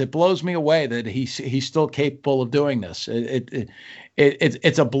 it does. It blows me away that he's still capable of doing this.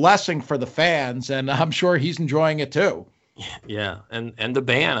 It's a blessing for the fans, and I'm sure he's enjoying it too. Yeah, and the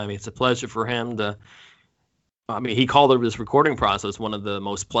band. I mean, it's a pleasure for him to. I mean, he called this recording process one of the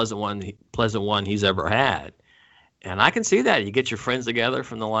most pleasant one he's ever had, and I can see that. You get your friends together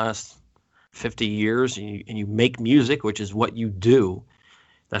from the last 50 years, and you make music, which is what you do.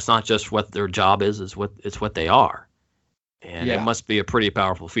 That's not just what their job is; it's what they are, and It must be a pretty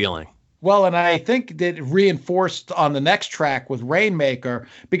powerful feeling. Well, and I think that reinforced on the next track with Rainmaker,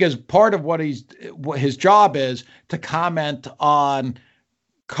 because part of what his job is to comment on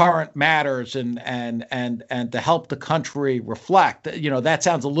current matters and to help the country reflect. That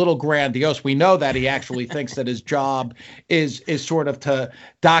sounds a little grandiose. We know that he actually thinks that his job is sort of to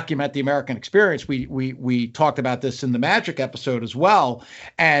document the American experience. We talked about this in the Magic episode as well.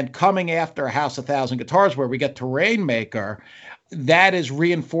 And coming after House of 1,000 Guitars, where we get to Rainmaker, that is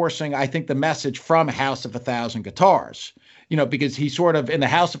reinforcing, I think, the message from House of 1,000 Guitars. Because he sort of, in the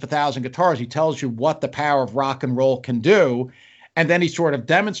House of 1,000 Guitars, he tells you what the power of rock and roll can do. And then he's sort of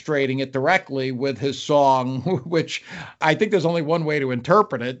demonstrating it directly with his song, which I think there's only one way to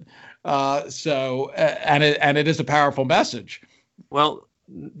interpret it. And it is a powerful message. Well,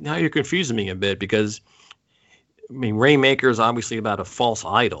 now you're confusing me a bit, because, I mean, Rainmaker is obviously about a false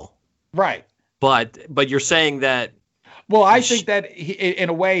idol. Right. But you're saying that. Well, I think that in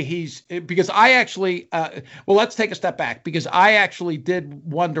a way because I actually, let's take a step back, because I actually did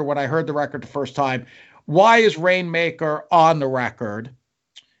wonder when I heard the record the first time, why is Rainmaker on the record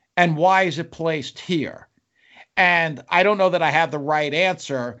and why is it placed here? And I don't know that I have the right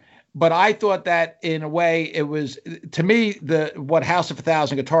answer, but I thought that in a way it was, to me, what House of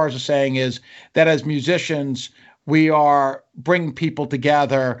 1,000 Guitars is saying is that as musicians, we are bringing people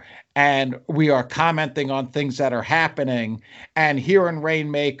together and we are commenting on things that are happening. And here in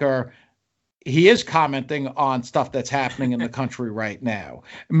Rainmaker, he is commenting on stuff that's happening in the country right now.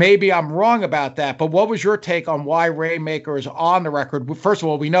 Maybe I'm wrong about that, but what was your take on why Rainmaker is on the record? First of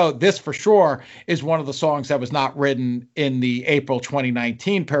all, we know this for sure is one of the songs that was not written in the April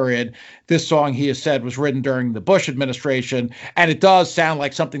 2019 period. This song, he has said, was written during the Bush administration, and it does sound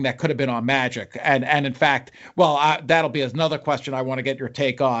like something that could have been on Magic. And in fact, well, that'll be another question I want to get your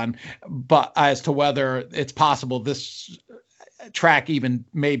take on, but as to whether it's possible this track even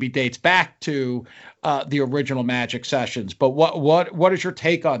maybe dates back to the original Magic sessions. But what is your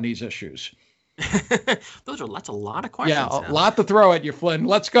take on these issues? That's a lot of questions. Yeah, a lot to throw at you, Flynn.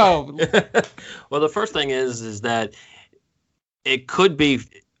 Let's go. Well, the first thing is that it could be,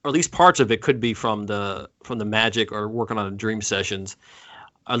 or at least parts of it could be from the Magic or working on the Dream sessions,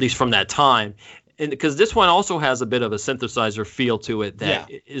 at least from that time. And because this one also has a bit of a synthesizer feel to it that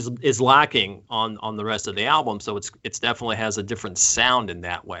is lacking on the rest of the album, so it's definitely has a different sound in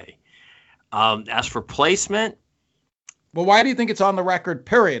that way. As for placement, well, why do you think it's on the record,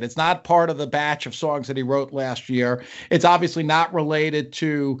 period? It's not part of the batch of songs that he wrote last year. It's obviously not related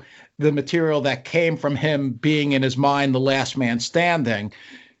to the material that came from him being in his mind the last man standing.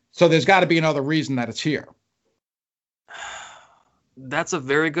 So there's got to be another reason that it's here. That's a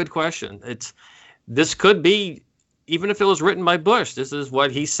very good question. This could be, even if it was written by Bush, this is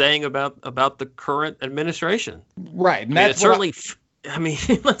what he's saying about the current administration. Right. And that's certainly, I mean,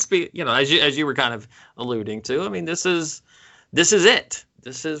 let's be, as you were kind of alluding to, I mean, this is it.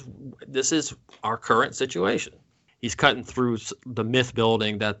 This is our current situation. He's cutting through the myth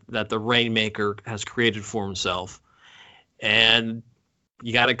building that the Rainmaker has created for himself. And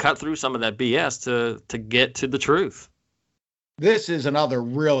you got to cut through some of that BS to get to the truth. This is another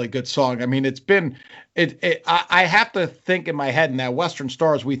really good song. I mean, I have to think in my head now, Western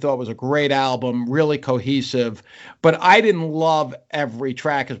Stars we thought was a great album, really cohesive, but I didn't love every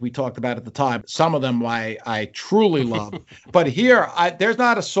track as we talked about at the time. Some of them I truly love, but here there's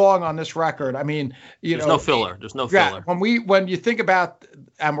not a song on this record. I mean, there's no filler. There's no filler. When you think about,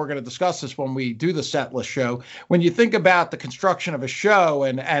 and we're going to discuss this when we do the set list show, when you think about the construction of a show,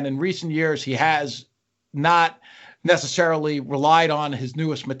 and in recent years he has not necessarily relied on his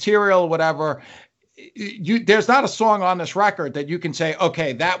newest material or whatever, there's not a song on this record that you can say,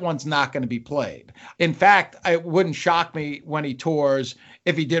 okay, that one's not going to be played. In fact, it wouldn't shock me when he tours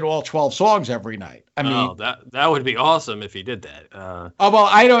if he did all 12 songs every night. I mean, that would be awesome if he did that.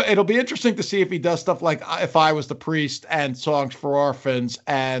 It'll be interesting to see if he does stuff like If I Was the Priest and Songs for Orphans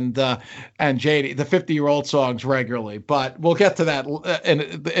and Janie, the 50-year-old songs regularly. But we'll get to that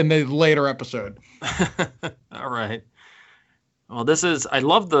in the later episode. All right. Well, I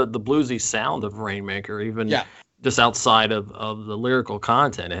love the bluesy sound of Rainmaker, even just outside of the lyrical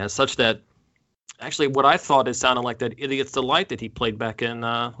content. It has such that, actually, what I thought it sounded like that Idiot's Delight that he played back in,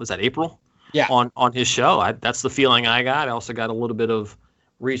 was that April? Yeah. On his show. That's the feeling I got. I also got a little bit of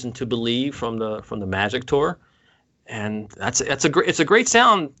Reason to Believe from the Magic tour. And it's a great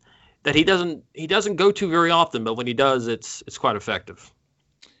sound that he doesn't go to very often, but when he does, it's quite effective.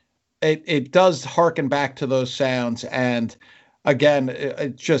 It does harken back to those sounds, and again,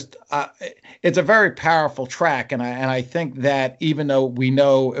 it's a very powerful track, and I think that even though we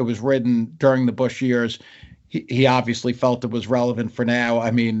know it was written during the Bush years, he obviously felt it was relevant for now.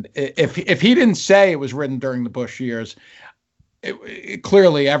 I mean, if he didn't say it was written during the Bush years,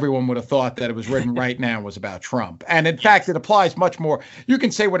 clearly everyone would have thought that it was written right now was about Trump, and in fact, it applies much more. You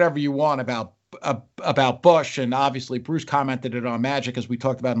can say whatever you want about Bush, and obviously Bruce commented it on Magic as we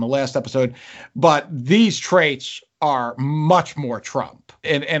talked about in the last episode, but these traits are much more Trump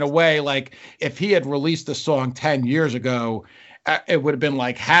in a way. Like if he had released a song 10 years ago, it would have been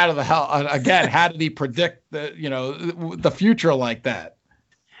like, how did he predict the future like that?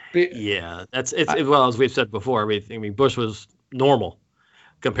 Yeah, well, as we've said before, I mean Bush was normal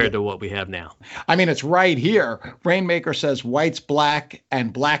compared to what we have now. I mean, it's right here. Rainmaker says white's black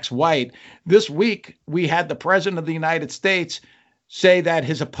and black's white. This week, we had the president of the United States say that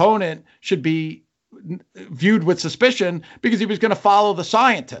his opponent should be viewed with suspicion because he was going to follow the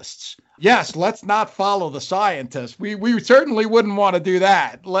scientists. Yes, let's not follow the scientists. We certainly wouldn't want to do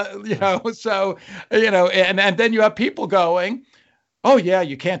that. And then you have people going, oh yeah,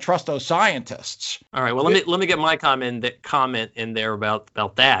 you can't trust those scientists. All right, well let me get my comment in there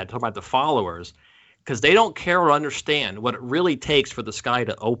about that. Talk about the followers, because they don't care or understand what it really takes for the sky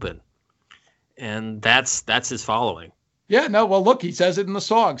to open, and that's his following. Yeah, no, well, look, he says it in the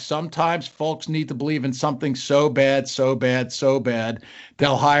song. Sometimes folks need to believe in something so bad, so bad, so bad,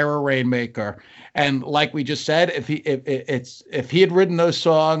 they'll hire a rainmaker. And like we just said, if he had written those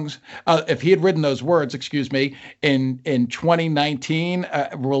songs, if he had written those words, excuse me, in 2019,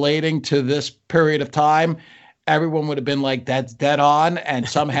 relating to this period of time, everyone would have been like, "That's dead on." And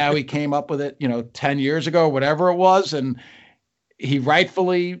somehow he came up with it, 10 years ago, whatever it was, and he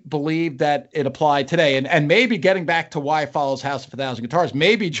rightfully believed that it applied today. And maybe getting back to why follows House of a Thousand Guitars,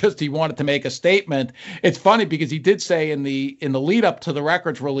 maybe just he wanted to make a statement. It's funny because he did say in the lead up to the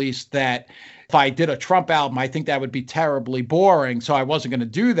record's release that if I did a Trump album, I think that would be terribly boring. So I wasn't going to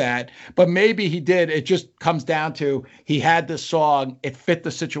do that. But maybe he did. It just comes down to he had this song. It fit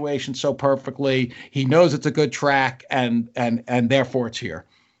the situation so perfectly. He knows it's a good track and therefore it's here.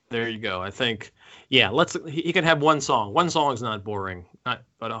 There you go. I think. Yeah, he can have one song. One song is not boring, but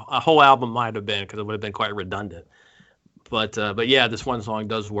a whole album might have been because it would have been quite redundant. But yeah, this one song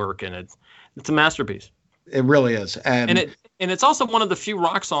does work, and it's a masterpiece. It really is, and it's also one of the few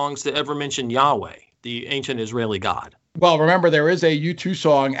rock songs to ever mention Yahweh, the ancient Israeli God. Well, remember there is a U2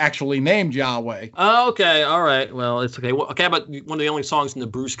 song actually named Yahweh. Oh, okay, all right. Well, it's okay. Well, okay, but one of the only songs in the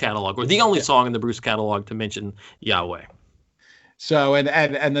Bruce catalog, or the only song in the Bruce catalog to mention Yahweh. So, and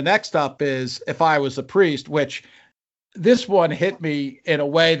the next up is If I Was a Priest, which this one hit me in a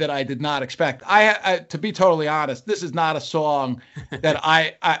way that I did not expect. I to be totally honest, this is not a song that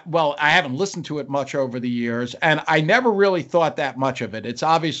I haven't listened to it much over the years, and I never really thought that much of it. It's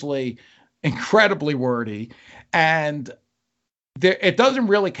obviously incredibly wordy, and it doesn't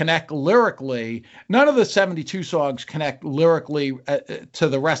really connect lyrically. None of the 72 songs connect lyrically to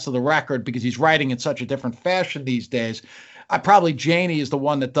the rest of the record because he's writing in such a different fashion these days. Probably Janie is the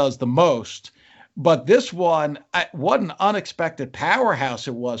one that does the most. But this one, what an unexpected powerhouse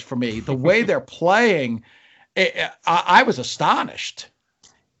it was for me. The way they're playing, I was astonished.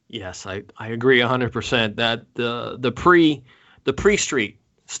 Yes, I agree 100%. That the pre-street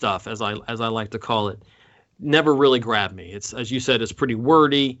stuff, as I like to call it, never really grabbed me. It's, as you said, it's pretty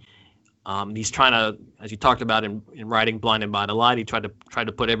wordy. He's trying to, as you talked about in writing Blinded by the Light, he tried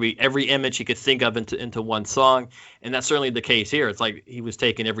to put every image he could think of into one song, and that's certainly the case here. It's like he was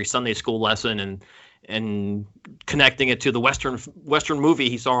taking every Sunday school lesson and connecting it to the Western movie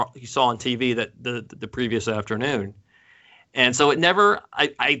he saw on TV that the previous afternoon, and so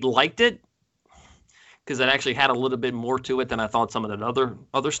I liked it because it actually had a little bit more to it than I thought some of that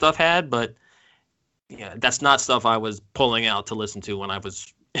other stuff had, but yeah, that's not stuff I was pulling out to listen to when I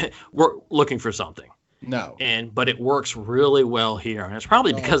was we're looking for something. No. But it works really well here, and it's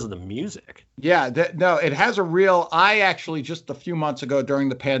probably because of the music. Yeah, no, it has I actually just a few months ago during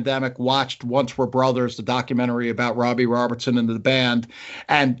the pandemic watched Once We're Brothers, the documentary about Robbie Robertson and the band,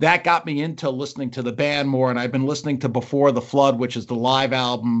 and that got me into listening to the band more, and I've been listening to Before the Flood, which is the live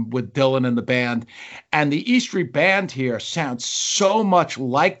album with Dylan and the band, and the E Street Band here sounds so much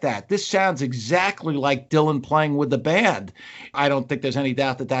like that. This sounds exactly like Dylan playing with the band. I don't think there's any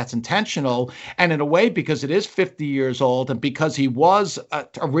doubt that that's intentional, and in a way, because it is 50 years old and because he was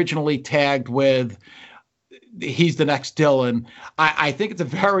originally tagged with he's the next Dylan, I think it's a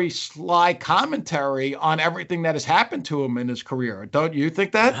very sly commentary on everything that has happened to him in his career. Don't you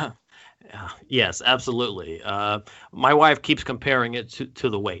think that? Yes, absolutely. My wife keeps comparing it to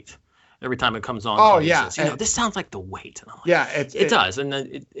The Weight. Every time it comes on, oh yeah, says, this sounds like The Weight. And I'm like, yeah, it does, and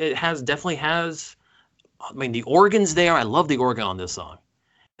it definitely has. I mean, the organ's there. I love the organ on this song.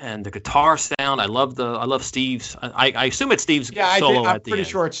 And the guitar sound, I love Steve's. I assume it's Steve's solo at the end. I'm pretty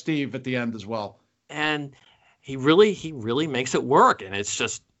sure it's Steve at the end as well. And he really makes it work. And it's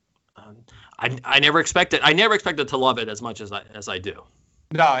just, I never expected to love it as much as I do.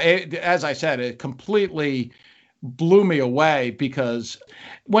 No, as I said, it completely blew me away because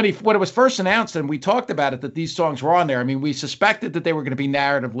when it was first announced and we talked about it that these songs were on there, I mean, we suspected that they were going to be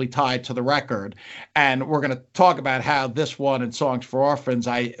narratively tied to the record, and we're going to talk about how this one and Songs for Orphans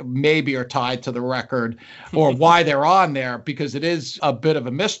maybe are tied to the record or why they're on there, because it is a bit of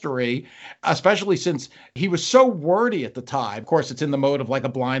a mystery, especially since he was so wordy at the time. Of course, it's in the mode of like a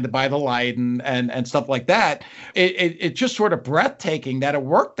Blinded by the Light and stuff like that. It just sort of breathtaking that it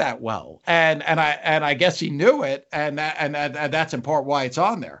worked that well, and I guess he knew it. And that's in part why it's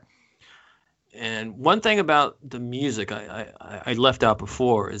on there. And one thing about the music I left out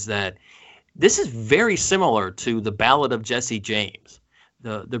before is that this is very similar to the Ballad of Jesse James,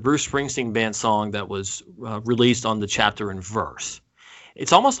 the Bruce Springsteen band song that was released on the Chapter and Verse.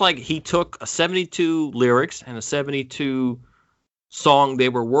 It's almost like he took a 72 lyrics and a 72 song they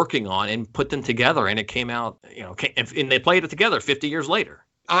were working on and put them together, and it came out, and they played it together 50 years later.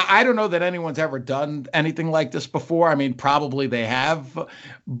 I don't know that anyone's ever done anything like this before. I mean, probably they have,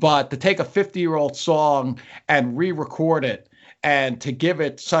 but to take a 50-year-old song and re-record it and to give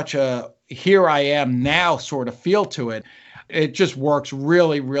it such a here I am now sort of feel to it, it just works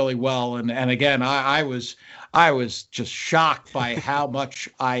really, really well. And again, I was just shocked by how much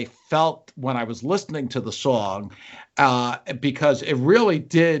I felt when I was listening to the song, because it really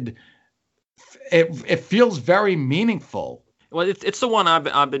did. It feels very meaningful. Well, it's the one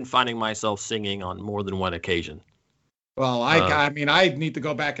I've been finding myself singing on more than one occasion. Well, I mean, I need to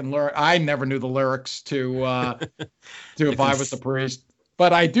go back and learn. I never knew the lyrics to If I Was the Priest.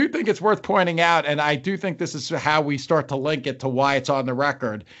 But I do think it's worth pointing out, and I do think this is how we start to link it to why it's on the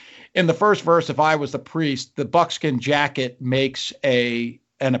record. In the first verse, If I Was the Priest, the buckskin jacket makes an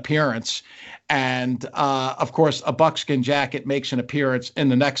appearance. And of course, a buckskin jacket makes an appearance in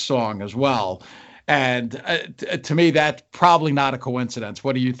the next song as well. And to me, that's probably not a coincidence.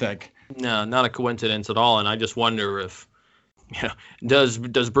 What do you think? No, not a coincidence at all. And I just wonder if, does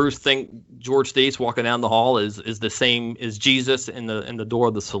Bruce think George Theis walking down the hall is the same as Jesus in the door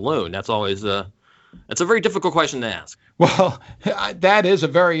of the saloon? That's always that's a very difficult question to ask. Well, that is a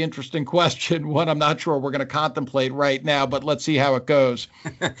very interesting question. One I'm not sure we're going to contemplate right now, but let's see how it goes.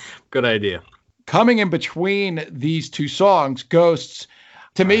 Good idea. Coming in between these two songs, Ghosts,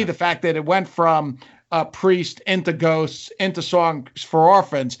 to me, the fact that it went from Priest into Ghosts into Songs for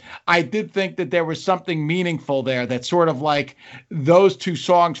Orphans, I did think that there was something meaningful there, that sort of like those two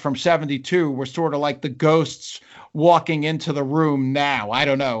songs from 72 were sort of like the ghosts walking into the room now. I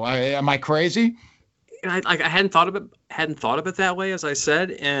don't know. Am I crazy? I hadn't thought of it that way, as I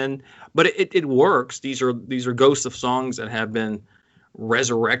said, but it works. These are ghosts of songs that have been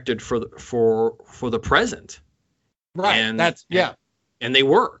resurrected for the present. Right. And they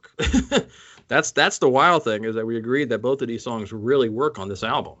work. That's the wild thing, is that we agreed that both of these songs really work on this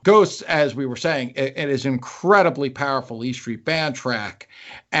album. Ghosts, as we were saying, it is an incredibly powerful E Street Band track,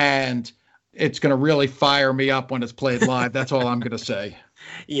 and it's going to really fire me up when it's played live. That's all I'm going to say.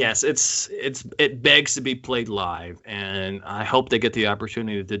 Yes, it begs to be played live, and I hope they get the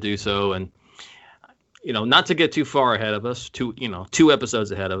opportunity to do so. And not to get too far ahead of us, two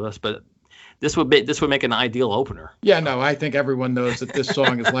episodes ahead of us, but this would make an ideal opener. Yeah, no, I think everyone knows that this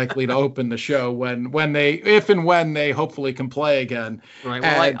song is likely to open the show when they hopefully can play again. Right.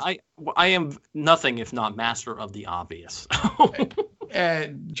 Well, I am nothing if not master of the obvious.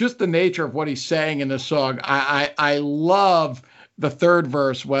 And just the nature of what he's saying in this song, I love the third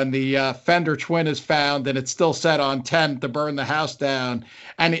verse when the Fender Twin is found and it's still set on 10 to burn the house down,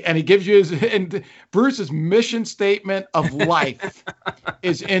 and he gives you Bruce's mission statement of life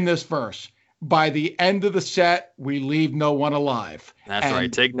is in this verse. By the end of the set, we leave no one alive. That's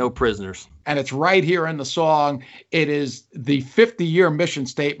right. Take no prisoners. And it's right here in the song. It is the 50-year mission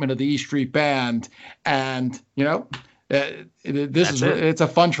statement of the E Street Band. And, it's a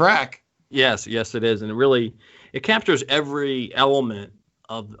fun track. Yes, it is. And it captures every element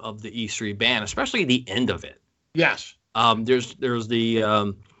of the E Street Band, especially the end of it. Yes. There's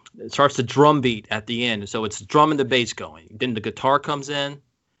the, it starts the drum beat at the end. So it's drum and the bass going. Then the guitar comes in.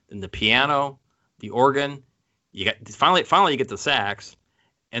 And the piano, the organ, finally you get the sax,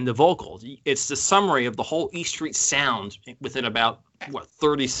 and the vocals. It's the summary of the whole E Street sound within about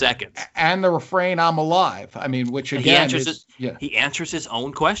 30 seconds. And the refrain, "I'm alive." I mean, which again he answers his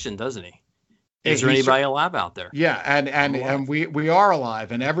own question, doesn't he? Is there anybody alive out there? Yeah, and we are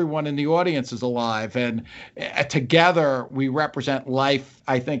alive, and everyone in the audience is alive, and together we represent life,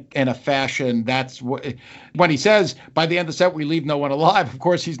 I think, in a fashion that's what, when he says, by the end of the set, we leave no one alive, of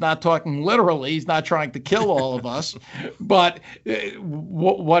course, he's not talking literally. He's not trying to kill all of us, but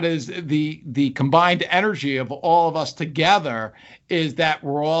what is the combined energy of all of us together is that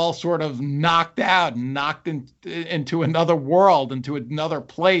we're all sort of knocked out and knocked into another world, into another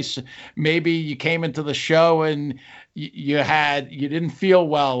place. Maybe you came into the show and you didn't feel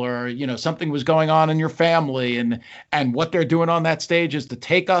well, or something was going on in your family, and what they're doing on that stage is to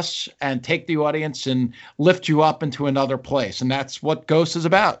take us and take the audience and lift you up into another place, and that's what Ghost is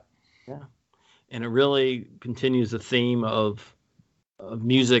about. Yeah, and it really continues the theme of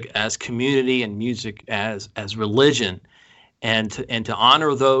music as community and music as religion. And to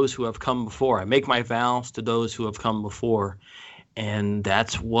honor those who have come before. I make my vows to those who have come before, and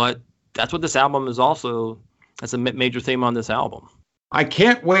that's what this album is also. That's a major theme on this album. I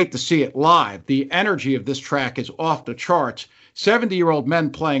can't wait to see it live. The energy of this track is off the charts. 70-year-old men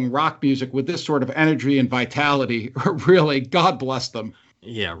playing rock music with this sort of energy and vitality, really, God bless them.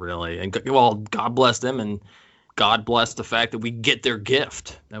 Yeah, really, and God bless them, and God bless the fact that we get their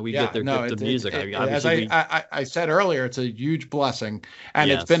gift, that we get their gift of music. As I said earlier, it's a huge blessing, and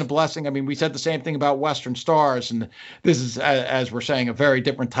Yes. it's been a blessing. I mean, we said the same thing about Western Stars, and this is, as we're saying, a very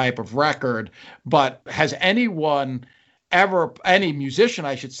different type of record. But has anyone ever, any musician,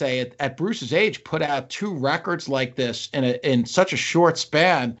 I should say, at Bruce's age, put out 2 records like this in such a short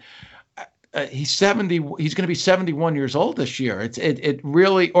span? He's 70. He's going to be 71 years old this year. It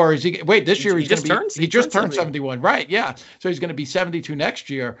really, or is he? Wait, this year he just turned 71, right? Yeah. So he's going to be 72 next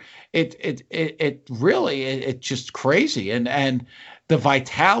year. It really just crazy, and the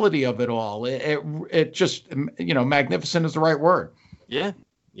vitality of it all. It just, magnificent is the right word. Yeah.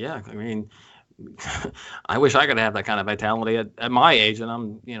 I mean, I wish I could have that kind of vitality at my age, and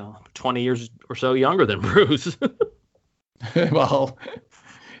I'm 20 years or so younger than Bruce. Well.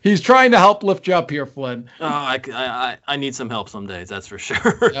 He's trying to help lift you up here, Flynn. Oh, I need some help some days, that's for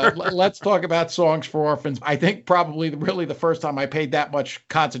sure. Let's talk about Songs for Orphans. I think probably really the first time I paid that much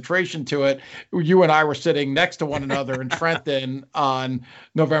concentration to it, you and I were sitting next to one another in Trenton on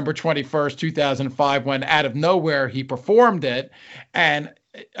November 21st, 2005, when out of nowhere he performed it. And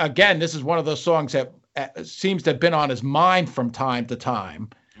again, this is one of those songs that seems to have been on his mind from time to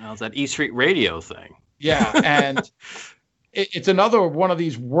time. Well, it's that E Street Radio thing. Yeah, and... It's another one of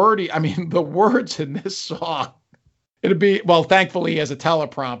these wordy. I mean, the words in this song. It'd be, well, thankfully he has a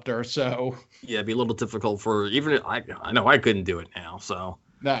teleprompter, so yeah, it'd be a little difficult for even I know I couldn't do it now, so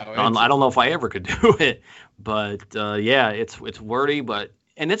no, I don't know if I ever could do it, but yeah, it's wordy, but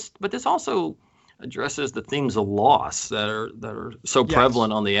this also addresses the themes of loss that are so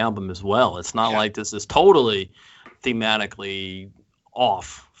prevalent on the album as well. It's not like this is totally thematically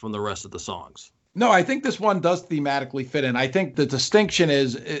off from the rest of the songs. No, I think this one does thematically fit in. I think the distinction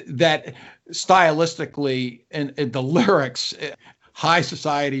is that stylistically in the lyrics, high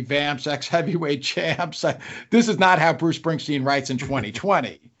society vamps, ex-heavyweight champs. This is not how Bruce Springsteen writes in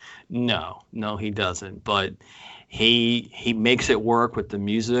 2020. No, he doesn't. But he makes it work with the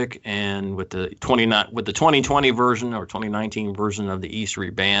music and with the 2020 version or 2019 version of the E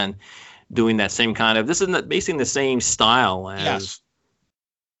Street Band, doing that same kind of. This is basically the same style as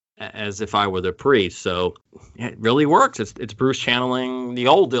If I Were the Priest. So it really works. It's Bruce channeling the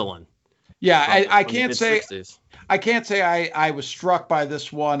old Dylan. Yeah, I can't say I was struck by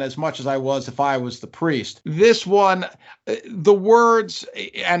this one as much as I was If I Was the Priest. This one, the words,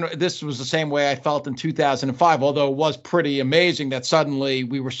 and this was the same way I felt in 2005, although it was pretty amazing that suddenly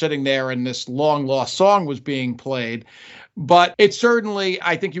we were sitting there and this long lost song was being played. But it certainly,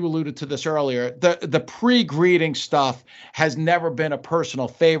 I think you alluded to this earlier, the pre-greeting stuff has never been a personal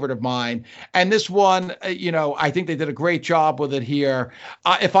favorite of mine. And this one, I think they did a great job with it here.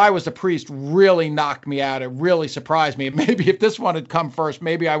 If I Was the Priest really knocked me out. It really surprised me. Maybe if this one had come first,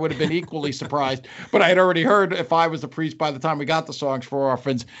 maybe I would have been equally surprised. But I had already heard If I Was the Priest by the time we got the Songs for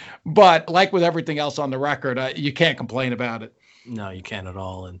Orphans. But like with everything else on the record, you can't complain about it. No, you can't at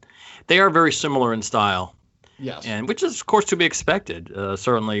all. And they are very similar in style. Yes, and which is, of course, to be expected.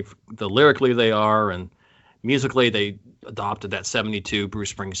 Certainly, lyrically they are, and musically they adopted that '72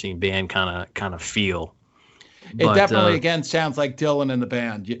 Bruce Springsteen band kind of feel. It definitely again sounds like Dylan and the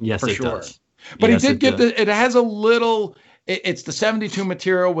band. Yes, for it sure. does. But yes, he did get it has a little. It's the '72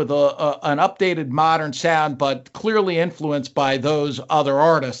 material with an updated modern sound, but clearly influenced by those other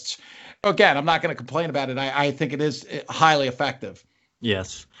artists. Again, I'm not going to complain about it. I think it is highly effective.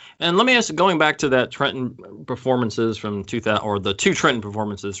 Yes. And let me ask, going back to that Trenton performances from 2000, or the 2 Trenton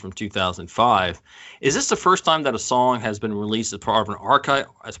performances from 2005, is this the first time that a song has been released as part of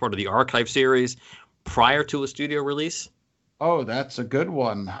the archive series prior to a studio release? Oh, that's a good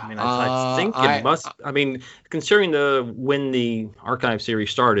one. I mean, I think it must. I mean, considering when the archive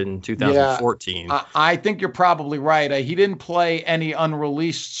series started in 2014. Yeah, I think you're probably right. He didn't play any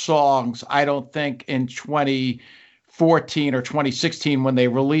unreleased songs, I don't think, in 2014 or 2016 when they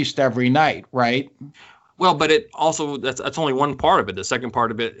released Every Night, right? Well, but it also that's only one part of it. The second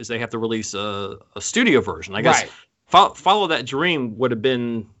part of it is they have to release a studio version. I guess Follow That Dream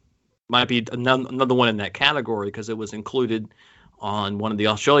might be another one in that category because it was included on one of the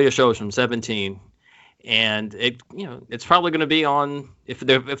Australia shows from 2017, and it's probably going to be on if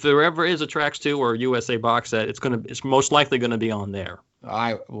there ever is a Tracks 2 or USA box set. It's most likely going to be on there.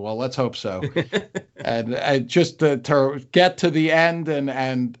 Well, let's hope so. and just to get to the end,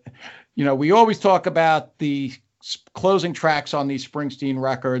 and we always talk about the closing tracks on these Springsteen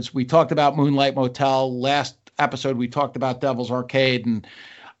records. We talked about Moonlight Motel last episode. We talked about Devil's Arcade, and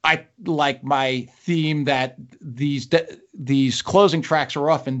I like my theme that these closing tracks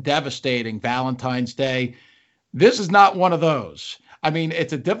are often devastating. Valentine's Day. This is not one of those. I mean,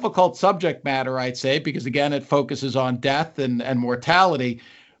 it's a difficult subject matter, I'd say, because again, it focuses on death and mortality,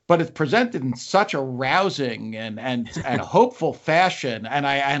 but it's presented in such a rousing and hopeful fashion. And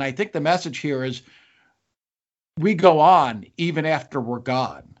I think the message here is we go on even after we're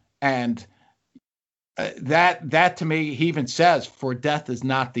gone. And that to me, he even says, "For death is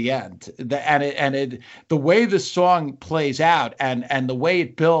not the end." The way the song plays out and the way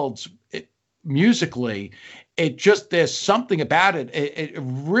it builds musically, it just there's something about it. It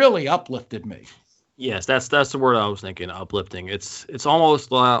really uplifted me. Yes, that's the word I was thinking. Uplifting. It's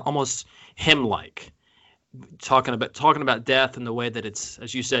almost hymn-like, talking about death and the way that it's,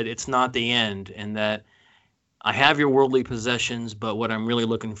 as you said, it's not the end, and that I have your worldly possessions, but what I'm really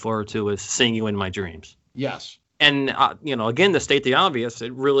looking forward to is seeing you in my dreams. Yes. And again, to state the obvious,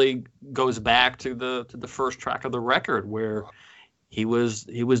 it really goes back to the first track of the record, where he was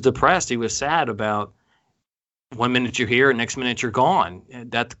depressed, he was sad about one minute you're here, next minute you're gone.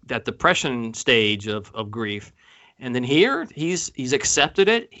 That depression stage of grief, and then here he's accepted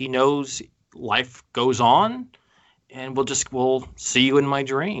it. He knows life goes on, and we'll see you in my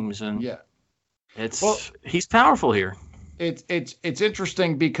dreams. And yeah. He's powerful here. It's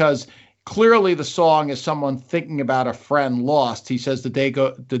interesting because clearly the song is someone thinking about a friend lost. He says the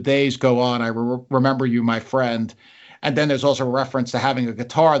days go on. I remember you, my friend. And then there's also a reference to having a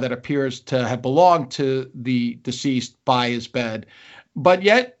guitar that appears to have belonged to the deceased by his bed. But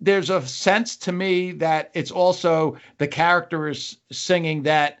yet there's a sense to me that it's also the character is singing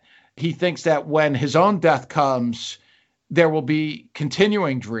that he thinks that when his own death comes, there will be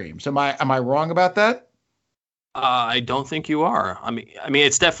continuing dreams. Am I wrong about that? I don't think you are. I mean,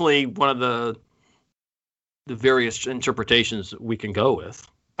 it's definitely one of the various interpretations we can go with.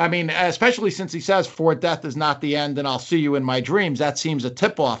 I mean, especially since he says, "For death is not the end, and I'll see you in my dreams." That seems a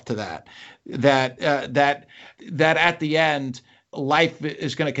tip off to that at the end, life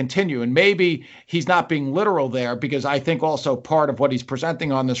is going to continue. And maybe he's not being literal there, because I think also part of what he's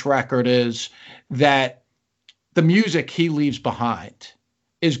presenting on this record is that the music he leaves behind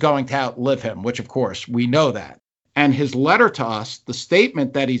is going to outlive him, which of course we know that. And his letter to us, the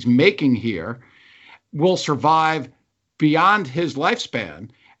statement that he's making here, will survive beyond his lifespan.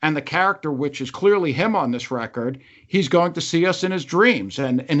 And the character, which is clearly him on this record, he's going to see us in his dreams.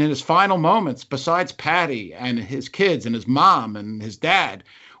 And in his final moments, besides Patty and his kids and his mom and his dad,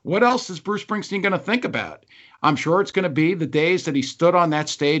 what else is Bruce Springsteen going to think about? I'm sure it's going to be the days that he stood on that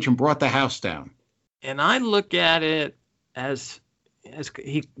stage and brought the house down. And I look at it as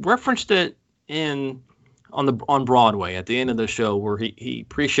he referenced it on Broadway at the end of the show, where he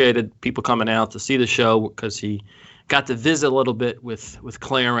appreciated people coming out to see the show because he got to visit a little bit with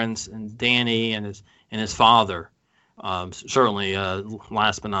Clarence and Danny and his father. Certainly,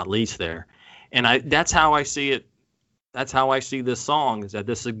 last but not least there. And that's how I see it. That's how I see this song, is that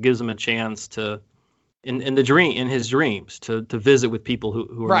this gives him a chance to, in his dreams, to visit with people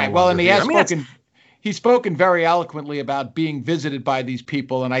who are right. No well, and he here. has he's spoken very eloquently about being visited by these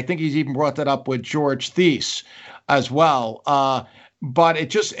people, and I think he's even brought that up with George Thies as well. But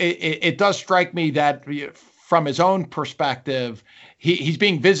it does strike me that from his own perspective, he's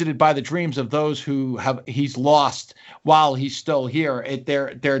being visited by the dreams of those who he's lost while he's still here. It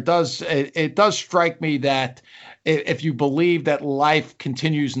does strike me that if you believe that life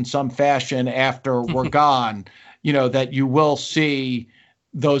continues in some fashion after we're gone, that you will see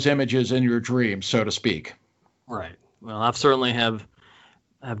those images in your dreams, so to speak. Right. Well, I've certainly have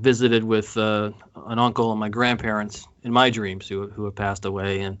visited with an uncle and my grandparents in my dreams who have passed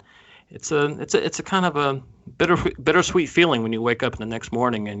away, and it's a kind of a bittersweet feeling when you wake up in the next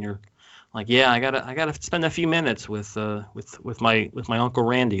morning and you're like, yeah, I gotta spend a few minutes with my Uncle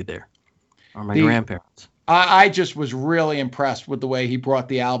Randy there, or my grandparents. I just was really impressed with the way he brought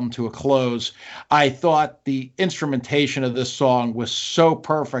the album to a close. I thought the instrumentation of this song was so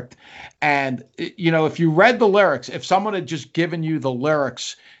perfect. And, if you read the lyrics, if someone had just given you the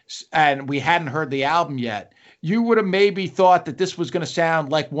lyrics and we hadn't heard the album yet, you would have maybe thought that this was going to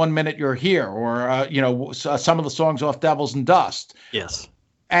sound like 1 Minute You're Here, or, some of the songs off Devils and Dust. Yes.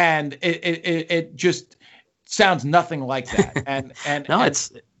 And it just sounds nothing like that. No,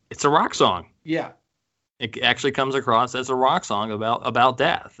 it's a rock song. Yeah. It actually comes across as a rock song about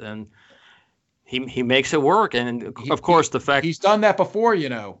death, and he makes it work. And of course, the fact he's done that before,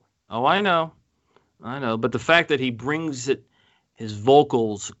 Oh, I know, but the fact that he brings his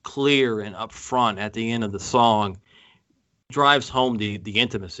vocals clear and upfront at the end of the song drives home the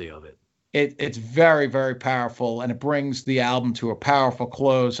intimacy of it. It's very, very powerful, and it brings the album to a powerful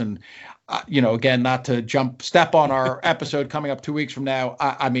close. And again, not to step on our episode coming up 2 weeks from now.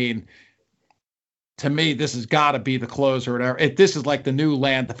 I mean, to me, this has got to be the closer. This is like the new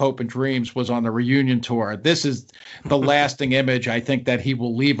Land of Hope and Dreams was on the reunion tour. This is the lasting image I think that he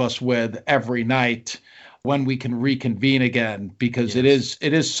will leave us with every night when we can reconvene again, because it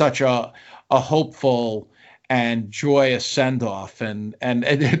is such a hopeful and joyous send-off, and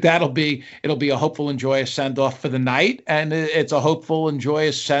it'll be a hopeful and joyous send-off for the night, and it's a hopeful and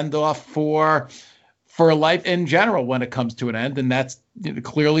joyous send-off for life in general when it comes to an end, and that's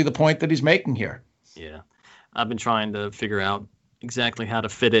clearly the point that he's making here. Yeah, I've been trying to figure out exactly how to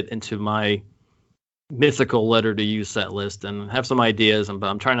fit it into my mythical letter to you set list, and have some ideas, but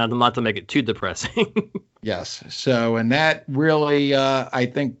I'm trying not to make it too depressing. Yes. So, and that really, I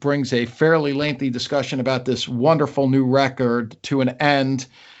think, brings a fairly lengthy discussion about this wonderful new record to an end.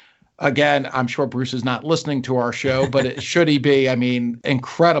 Again, I'm sure Bruce is not listening to our show, but should he be? I mean,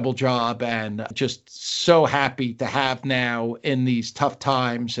 incredible job, and just so happy to have now in these tough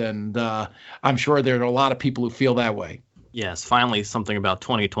times. And I'm sure there are a lot of people who feel that way. Yes, finally something about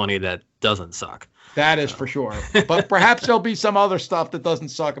 2020 that doesn't suck. That is for sure. But perhaps there'll be some other stuff that doesn't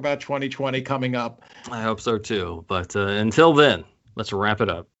suck about 2020 coming up. I hope so too. But until then, let's wrap it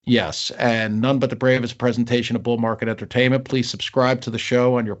up. Yes. And None But the Brave is a presentation of Bull Market Entertainment. Please subscribe to the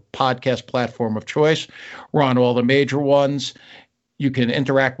show on your podcast platform of choice. We're on all the major ones. You can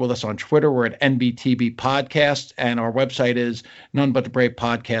interact with us on Twitter. We're at NBTB Podcast. And our website is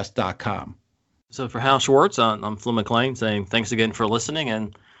nonebutthebravepodcast.com. So for Hal Schwartz, I'm Flo McLean saying thanks again for listening,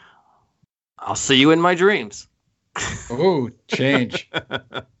 and I'll see you in my dreams. Ooh, change.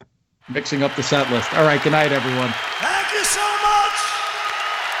 Mixing up the set list. All right, good night, everyone. Thank you so much.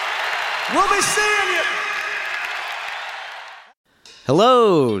 We'll be seeing you.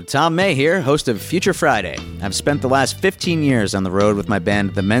 Hello, Tom May here, host of Future Friday. I've spent the last 15 years on the road with my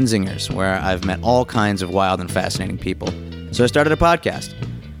band, The Menzingers, where I've met all kinds of wild and fascinating people. So I started a podcast.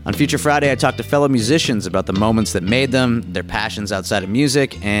 On Future Friday, I talk to fellow musicians about the moments that made them, their passions outside of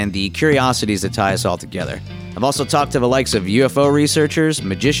music, and the curiosities that tie us all together. I've also talked to the likes of UFO researchers,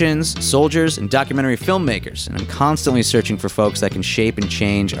 magicians, soldiers, and documentary filmmakers, and I'm constantly searching for folks that can shape and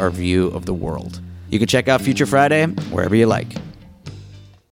change our view of the world. You can check out Future Friday wherever you like.